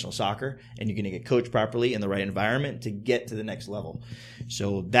of professional soccer, and you're going to get coached properly in the right environment to get to the next level.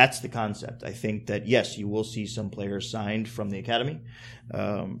 So that's the concept. I think that, yes, you will see some players signed from the academy,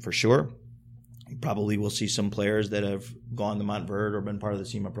 for sure. Probably will see some players that have gone to Montverde or been part of the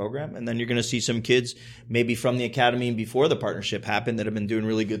SEMA program. And then you're going to see some kids maybe from the academy before the partnership happened that have been doing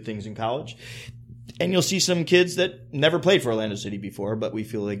really good things in college. And you'll see some kids that never played for Orlando City before, but we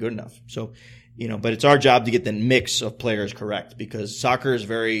feel they're good enough. So, but it's our job to get the mix of players correct because soccer is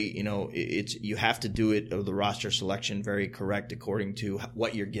very, you have to do it, the roster selection very correct according to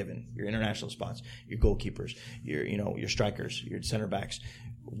what you're given, your international spots, your goalkeepers, your strikers, your center backs.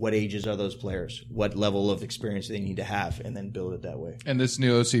 what ages are those players, what level of experience they need to have, and then build it that way. And this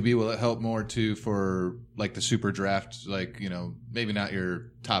new OCB, will it help more too for like the super draft, like, maybe not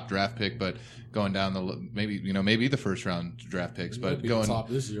your top draft pick, but going down maybe the first round draft picks, but going top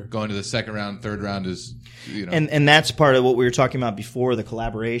this year. Going to the second round, third round is, And that's part of what we were talking about before, the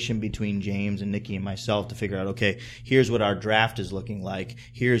collaboration between James and Nikki and myself to figure out, okay, here's what our draft is looking like,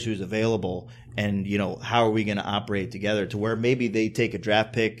 here's who's available, and how are we going to operate together to where maybe they take a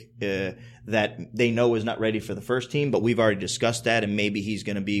draft pick that they know is not ready for the first team, but we've already discussed that, and maybe he's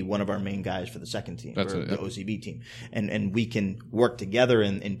going to be one of our main guys for the second team, the OCB team. And we can work together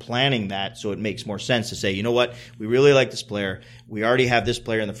in planning that, so it makes more sense to say, you know what, we really like this player. We already have this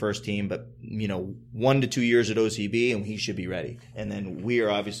player in the first team, but 1 to 2 years at OCB, and he should be ready. And then we are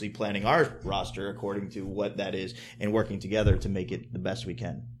obviously planning our roster according to what that is and working together to make it the best we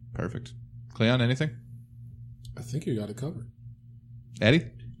can. Perfect. Cleon, anything? I think you got it covered. Eddie?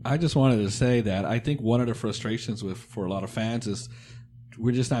 I just wanted to say that I think one of the frustrations for a lot of fans is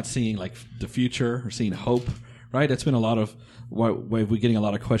we're just not seeing like the future or seeing hope, right? It's been a lot of we're getting a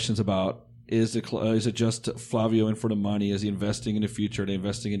lot of questions about is it just Flavio in for the money? Is he investing in the future? Are they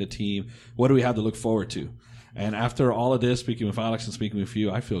investing in the team? What do we have to look forward to? And after all of this, speaking with Alex and speaking with you,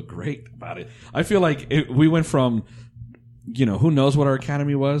 I feel great about it. I feel like we went from who knows what our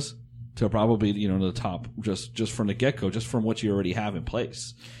academy was to probably the top just from the get-go, just from what you already have in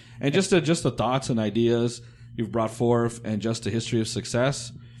place, and just the thoughts and ideas you've brought forth, and just the history of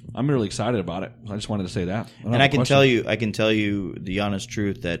success. I'm really excited about it. I just wanted to say that. And I can tell you the honest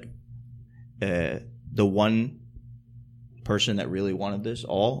truth that the one person that really wanted this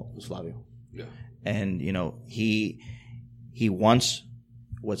all was Flavio. Yeah, and he wants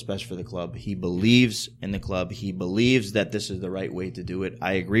what's best for the club. He believes in the club. He believes that this is the right way to do it.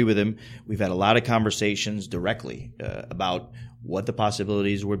 I agree with him. We've had a lot of conversations directly about what the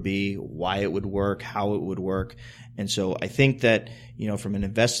possibilities would be, why it would work, how it would work. And so I think that, from an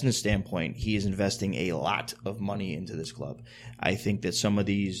investment standpoint, he is investing a lot of money into this club. I think that some of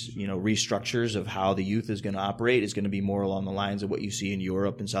these, restructures of how the youth is going to operate is going to be more along the lines of what you see in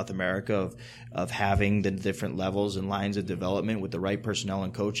Europe and South America of having the different levels and lines of development with the right personnel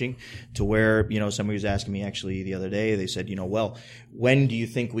and coaching, to where, somebody was asking me actually the other day, they said, well, when do you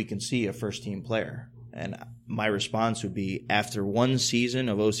think we can see a first team player? And my response would be, after one season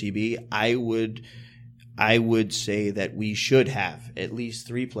of OCB, I would say that we should have at least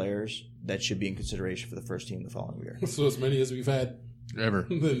 3 players that should be in consideration for the first team the following year. So as many as we've had ever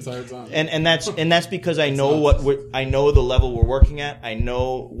the entire time. And that's because I know I know the level we're working at. I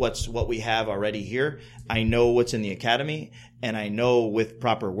know what we have already here. I know what's in the academy, and I know with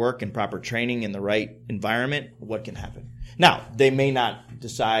proper work and proper training in the right environment what can happen. Now, they may not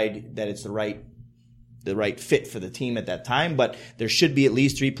decide that it's the right fit for the team at that time, but there should be at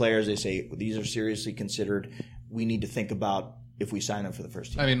least 3 players they say, these are seriously considered. We need to think about if we sign them for the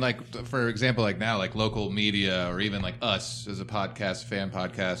first team. I mean, like, for example, like now, like local media, or even like us as a podcast, fan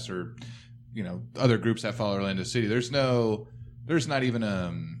podcast, or, other groups that follow Orlando City, there's not even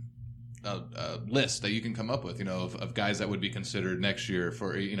a list that you can come up with, of guys that would be considered next year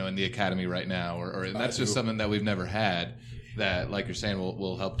for, in the academy right now, or and that's just something that we've never had that, like you're saying,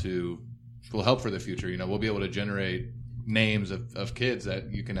 will help for the future. We'll be able to generate names of kids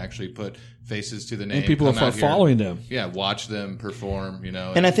that you can actually put faces to the name. And people are following them. Yeah, watch them perform,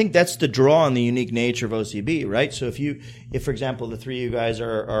 And I think that's the draw on the unique nature of OCB, right? So if for example, the 3 of you guys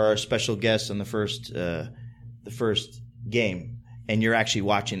are our special guests on the first game, and you're actually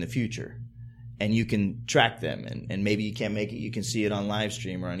watching the future, and you can track them, and maybe you can't make it, you can see it on live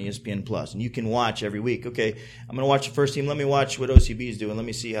stream or on ESPN Plus, and you can watch every week. Okay, I'm going to watch the first team. Let me watch what OCB is doing. Let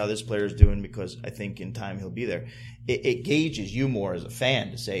me see how this player is doing, because I think in time he'll be there. It gauges you more as a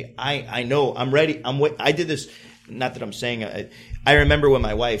fan to say, I know, I'm ready. I did this. Not that I'm saying. I remember when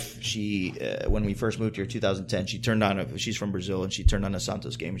my wife, when we first moved here in 2010, she's from Brazil, and she turned on a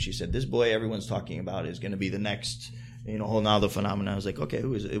Santos game, and she said, "This boy everyone's talking about is going to be the next." Ronaldo phenomenon. I was like, okay,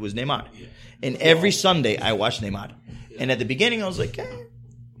 who is it? It was Neymar. And every Sunday I watched Neymar. And at the beginning I was like,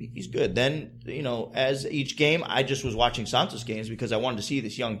 he's good. Then, as each game, I just was watching Santos games because I wanted to see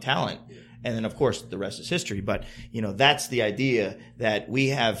this young talent. And then, of course, the rest is history. But, that's the idea, that we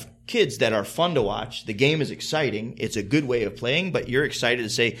have kids that are fun to watch. The game is exciting. It's a good way of playing, but you're excited to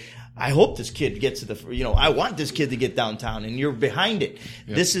say, I hope this kid gets to I want this kid to get downtown, and you're behind it.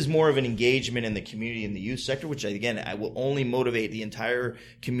 Yep. This is more of an engagement in the community, in the youth sector, which I will only motivate the entire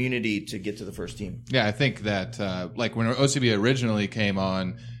community to get to the first team. Yeah, I think that like when OCB originally came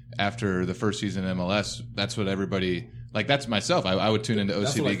on after the first season in MLS, that's what everybody like that's myself. I would tune into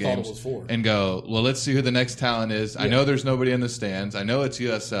That's what I OCB thought it games was for. and go, well, let's see who the next talent is. I know there's nobody in the stands. I know it's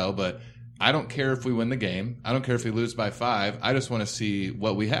USL, but I don't care if we win the game. I don't care if we lose by 5. I just want to see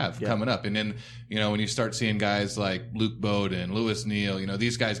what we have coming up. And then, when you start seeing guys like Luke Bowden, Lewis Neal,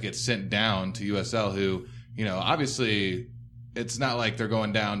 these guys get sent down to USL who, obviously it's not like they're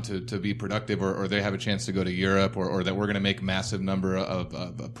going down to be productive or they have a chance to go to Europe or that we're going to make massive number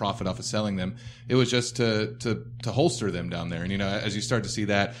of profit off of selling them. It was just to holster them down there. And, as you start to see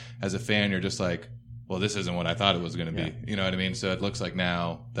that as a fan, you're just like, well, this isn't what I thought it was going to be. You know what I mean? So it looks like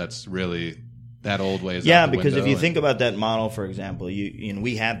now that's really that old way is out the because if window you think about that model, for example,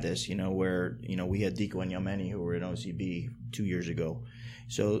 we had this, where, we had Diko and Yameni who were in OCB 2 years ago.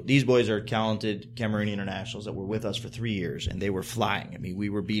 So these boys are talented Cameroonian internationals that were with us for 3 years, and they were flying. I mean, we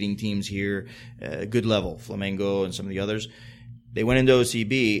were beating teams here, good level, Flamengo and some of the others. They went into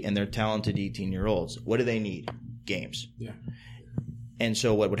OCB, and they're talented 18-year-olds. What do they need? Games. Yeah. And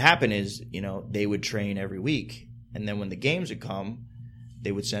so what would happen is, they would train every week, and then when the games would come,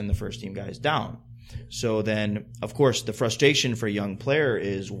 they would send the first team guys down. So then, of course, the frustration for a young player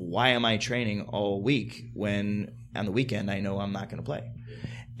is, why am I training all week when on the weekend I know I'm not going to play?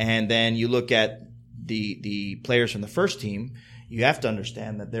 And then you look at the players from the first team, you have to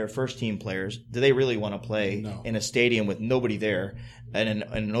understand that they're first team players. Do they really want to play in a stadium with nobody there and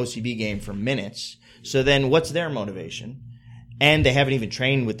an OCB game for minutes? So then what's their motivation? And they haven't even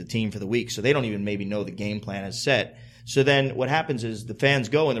trained with the team for the week, so they don't even maybe know the game plan is set. So then what happens is the fans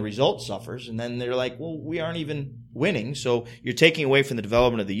go and the result suffers, and then they're like, well, we aren't even winning. So you're taking away from the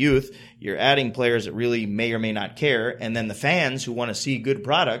development of the youth. You're adding players that really may or may not care. And then the fans who want to see good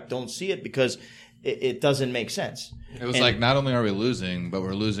product don't see it because it doesn't make sense. It was like, not only are we losing, but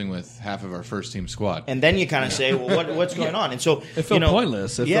we're losing with half of our first team squad. And then you kind of say, well, what's going on? And so it felt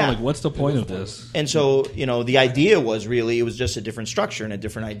pointless. It felt like, what's the point of this? And so, the idea was really, it was just a different structure and a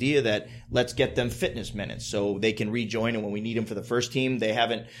different idea that let's get them fitness minutes so they can rejoin. And when we need them for the first team, they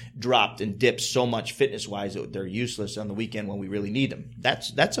haven't dropped and dipped so much fitness wise that they're useless on the weekend when we really need them.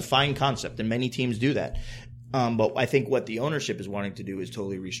 That's a fine concept, and many teams do that. But I think what the ownership is wanting to do is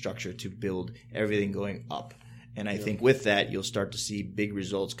totally restructure to build everything going up. And I think with that, you'll start to see big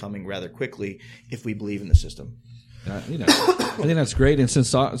results coming rather quickly if we believe in the system. I think that's great. And since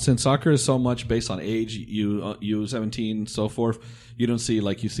soccer is so much based on age, U17, so forth, you don't see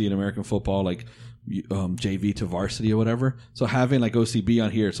like you see in American football, like JV to varsity or whatever. So having like OCB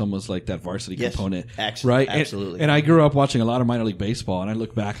on here, it's almost like that varsity component, right? Absolutely. And I grew up watching a lot of minor league baseball, and I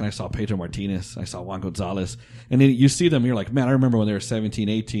look back and I saw Pedro Martinez, I saw Juan Gonzalez, and then you see them, you're like, man, I remember when they were 17,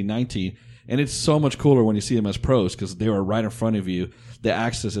 18, 19. And it's so much cooler when you see them as pros because they were right in front of you. The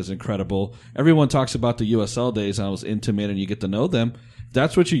access is incredible. Everyone talks about the USL days, and I was intimate, and you get to know them.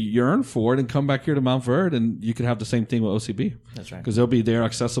 That's what you yearn for, and come back here to Mount Verde, and you could have the same thing with OCB. That's right. Because they'll be there,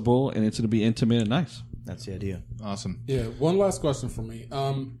 accessible, and it's going to be intimate and nice. That's the idea. Awesome. Yeah, one last question for me.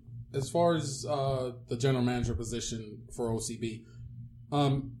 As far as the general manager position for OCB,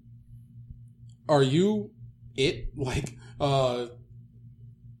 are you it? Like,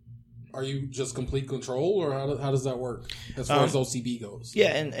 are you just complete control, or how does that work as far as OCB goes?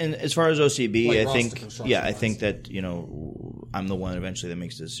 Yeah, and as far as OCB, Like I think that I'm the one eventually that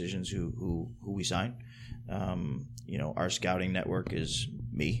makes the decisions who we sign. Our scouting network is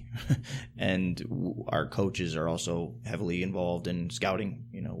me, and our coaches are also heavily involved in scouting.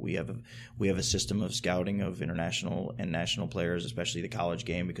 We have a system of scouting of international and national players, especially the college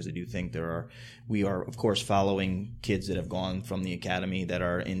game, because I do think we are of course following kids that have gone from the academy that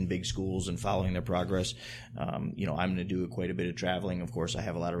are in big schools and following their progress. I'm going to do quite a bit of traveling. Of course, I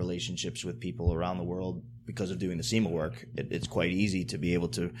have a lot of relationships with people around the world. Because of doing the SEMA work, it's quite easy to be able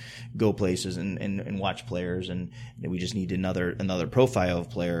to go places and watch players, and we just need another profile of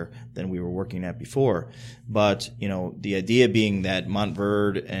player than we were working at before. But the idea being that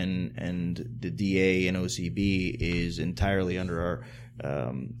Montverde and the DA and OCB is entirely under our.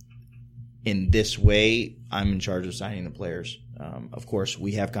 In this way, I'm in charge of signing the players. Of course,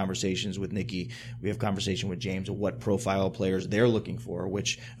 we have conversations with Nikki. We have conversation with James of what profile players they're looking for,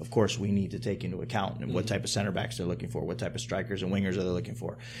 which, of course, we need to take into account, and what type of center backs they're looking for, what type of strikers and wingers are they looking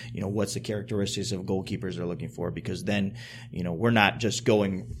for. What's the characteristics of goalkeepers they're looking for, because then, we're not just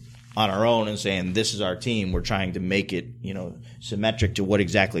going on our own and saying this is our team. We're trying to make it, symmetric to what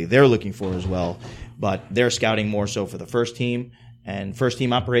exactly they're looking for as well. But they're scouting more so for the first team and first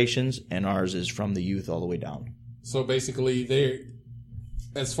team operations, and ours is from the youth all the way down. So basically,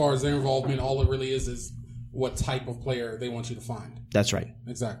 as far as their involvement, all it really is what type of player they want you to find. That's right.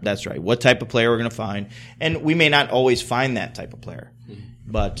 Exactly. That's right. What type of player we're going to find. And we may not always find that type of player.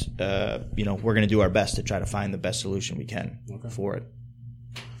 But, we're going to do our best to try to find the best solution we can for it.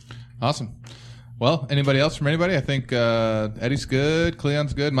 Awesome. Well, anybody else from anybody? I think Eddie's good.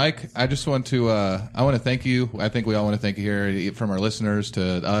 Cleon's good. Mike, I just want to I want to thank you. I think we all want to thank you here, from our listeners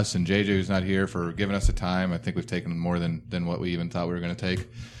to us and JJ, who's not here, for giving us the time. I think we've taken more than what we even thought we were going to take.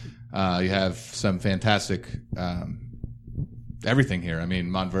 You have some fantastic everything here. I mean,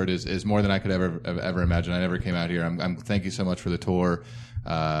 Montverde is more than I could ever imagine. I never came out here. I'm thank you so much for the tour.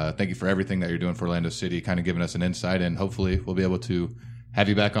 Thank you for everything that you're doing for Orlando City, kind of giving us an insight, and hopefully we'll be able to have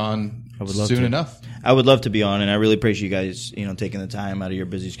you back on soon enough. I would love to be on, and I really appreciate you guys, taking the time out of your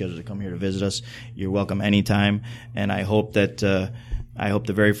busy schedule to come here to visit us. You're welcome anytime, and I hope that the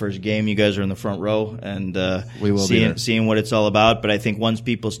very first game you guys are in the front row and we will seeing what it's all about. But I think once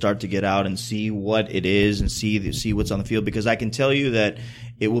people start to get out and see what it is and see what's on the field, because I can tell you that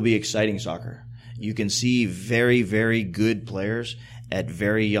it will be exciting soccer. You can see very, very good players at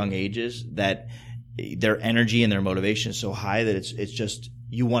very young ages that their energy and their motivation is so high that it's just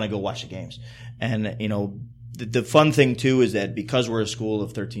you want to go watch the games. And the fun thing too is that because we're a school of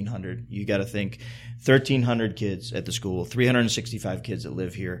 1,300, you got to think 1,300 kids at the school, 365 kids that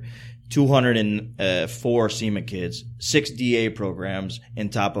live here, 204 SEMA kids, 6 DA programs, on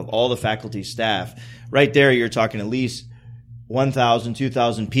top of all the faculty staff. Right there, you're talking at least 1,000,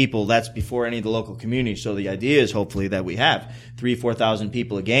 2,000 people. That's before any of the local communities. So the idea is hopefully that we have 3,000-4,000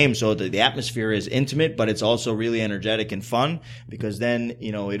 people a game, so that the atmosphere is intimate, but it's also really energetic and fun, because then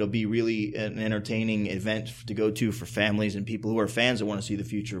it'll be really an entertaining event to go to for families and people who are fans that want to see the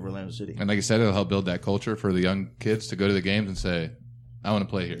future of Orlando City. And like I said, it'll help build that culture for the young kids to go to the games and say, I want to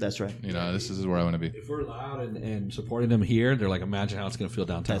play here. That's right. This is where I want to be. If we're loud and supporting them here, they're like, imagine how it's going to feel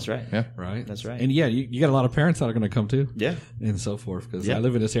downtown. That's right. Yeah. Right? That's right. And you got a lot of parents that are going to come too. Yeah. And so forth. Because I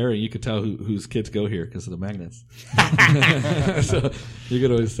live in this area, you could tell whose kids go here because of the magnets. So you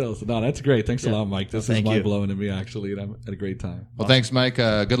could always tell. So, no, that's great. Thanks a lot, Mike. This is mind-blowing to me, actually, and I'm at a great time. Well, thanks, Mike.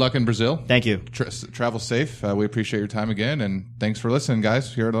 Good luck in Brazil. Thank you. Travel safe. We appreciate your time again, and thanks for listening,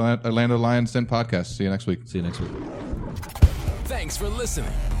 guys, here at Orlando Lions Den Podcast. See you next week. Thanks for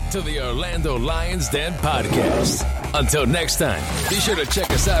listening to the Orlando Lions Den Podcast. Until next time, be sure to check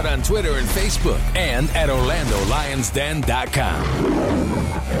us out on Twitter and Facebook and at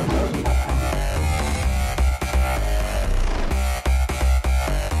OrlandoLionsDen.com.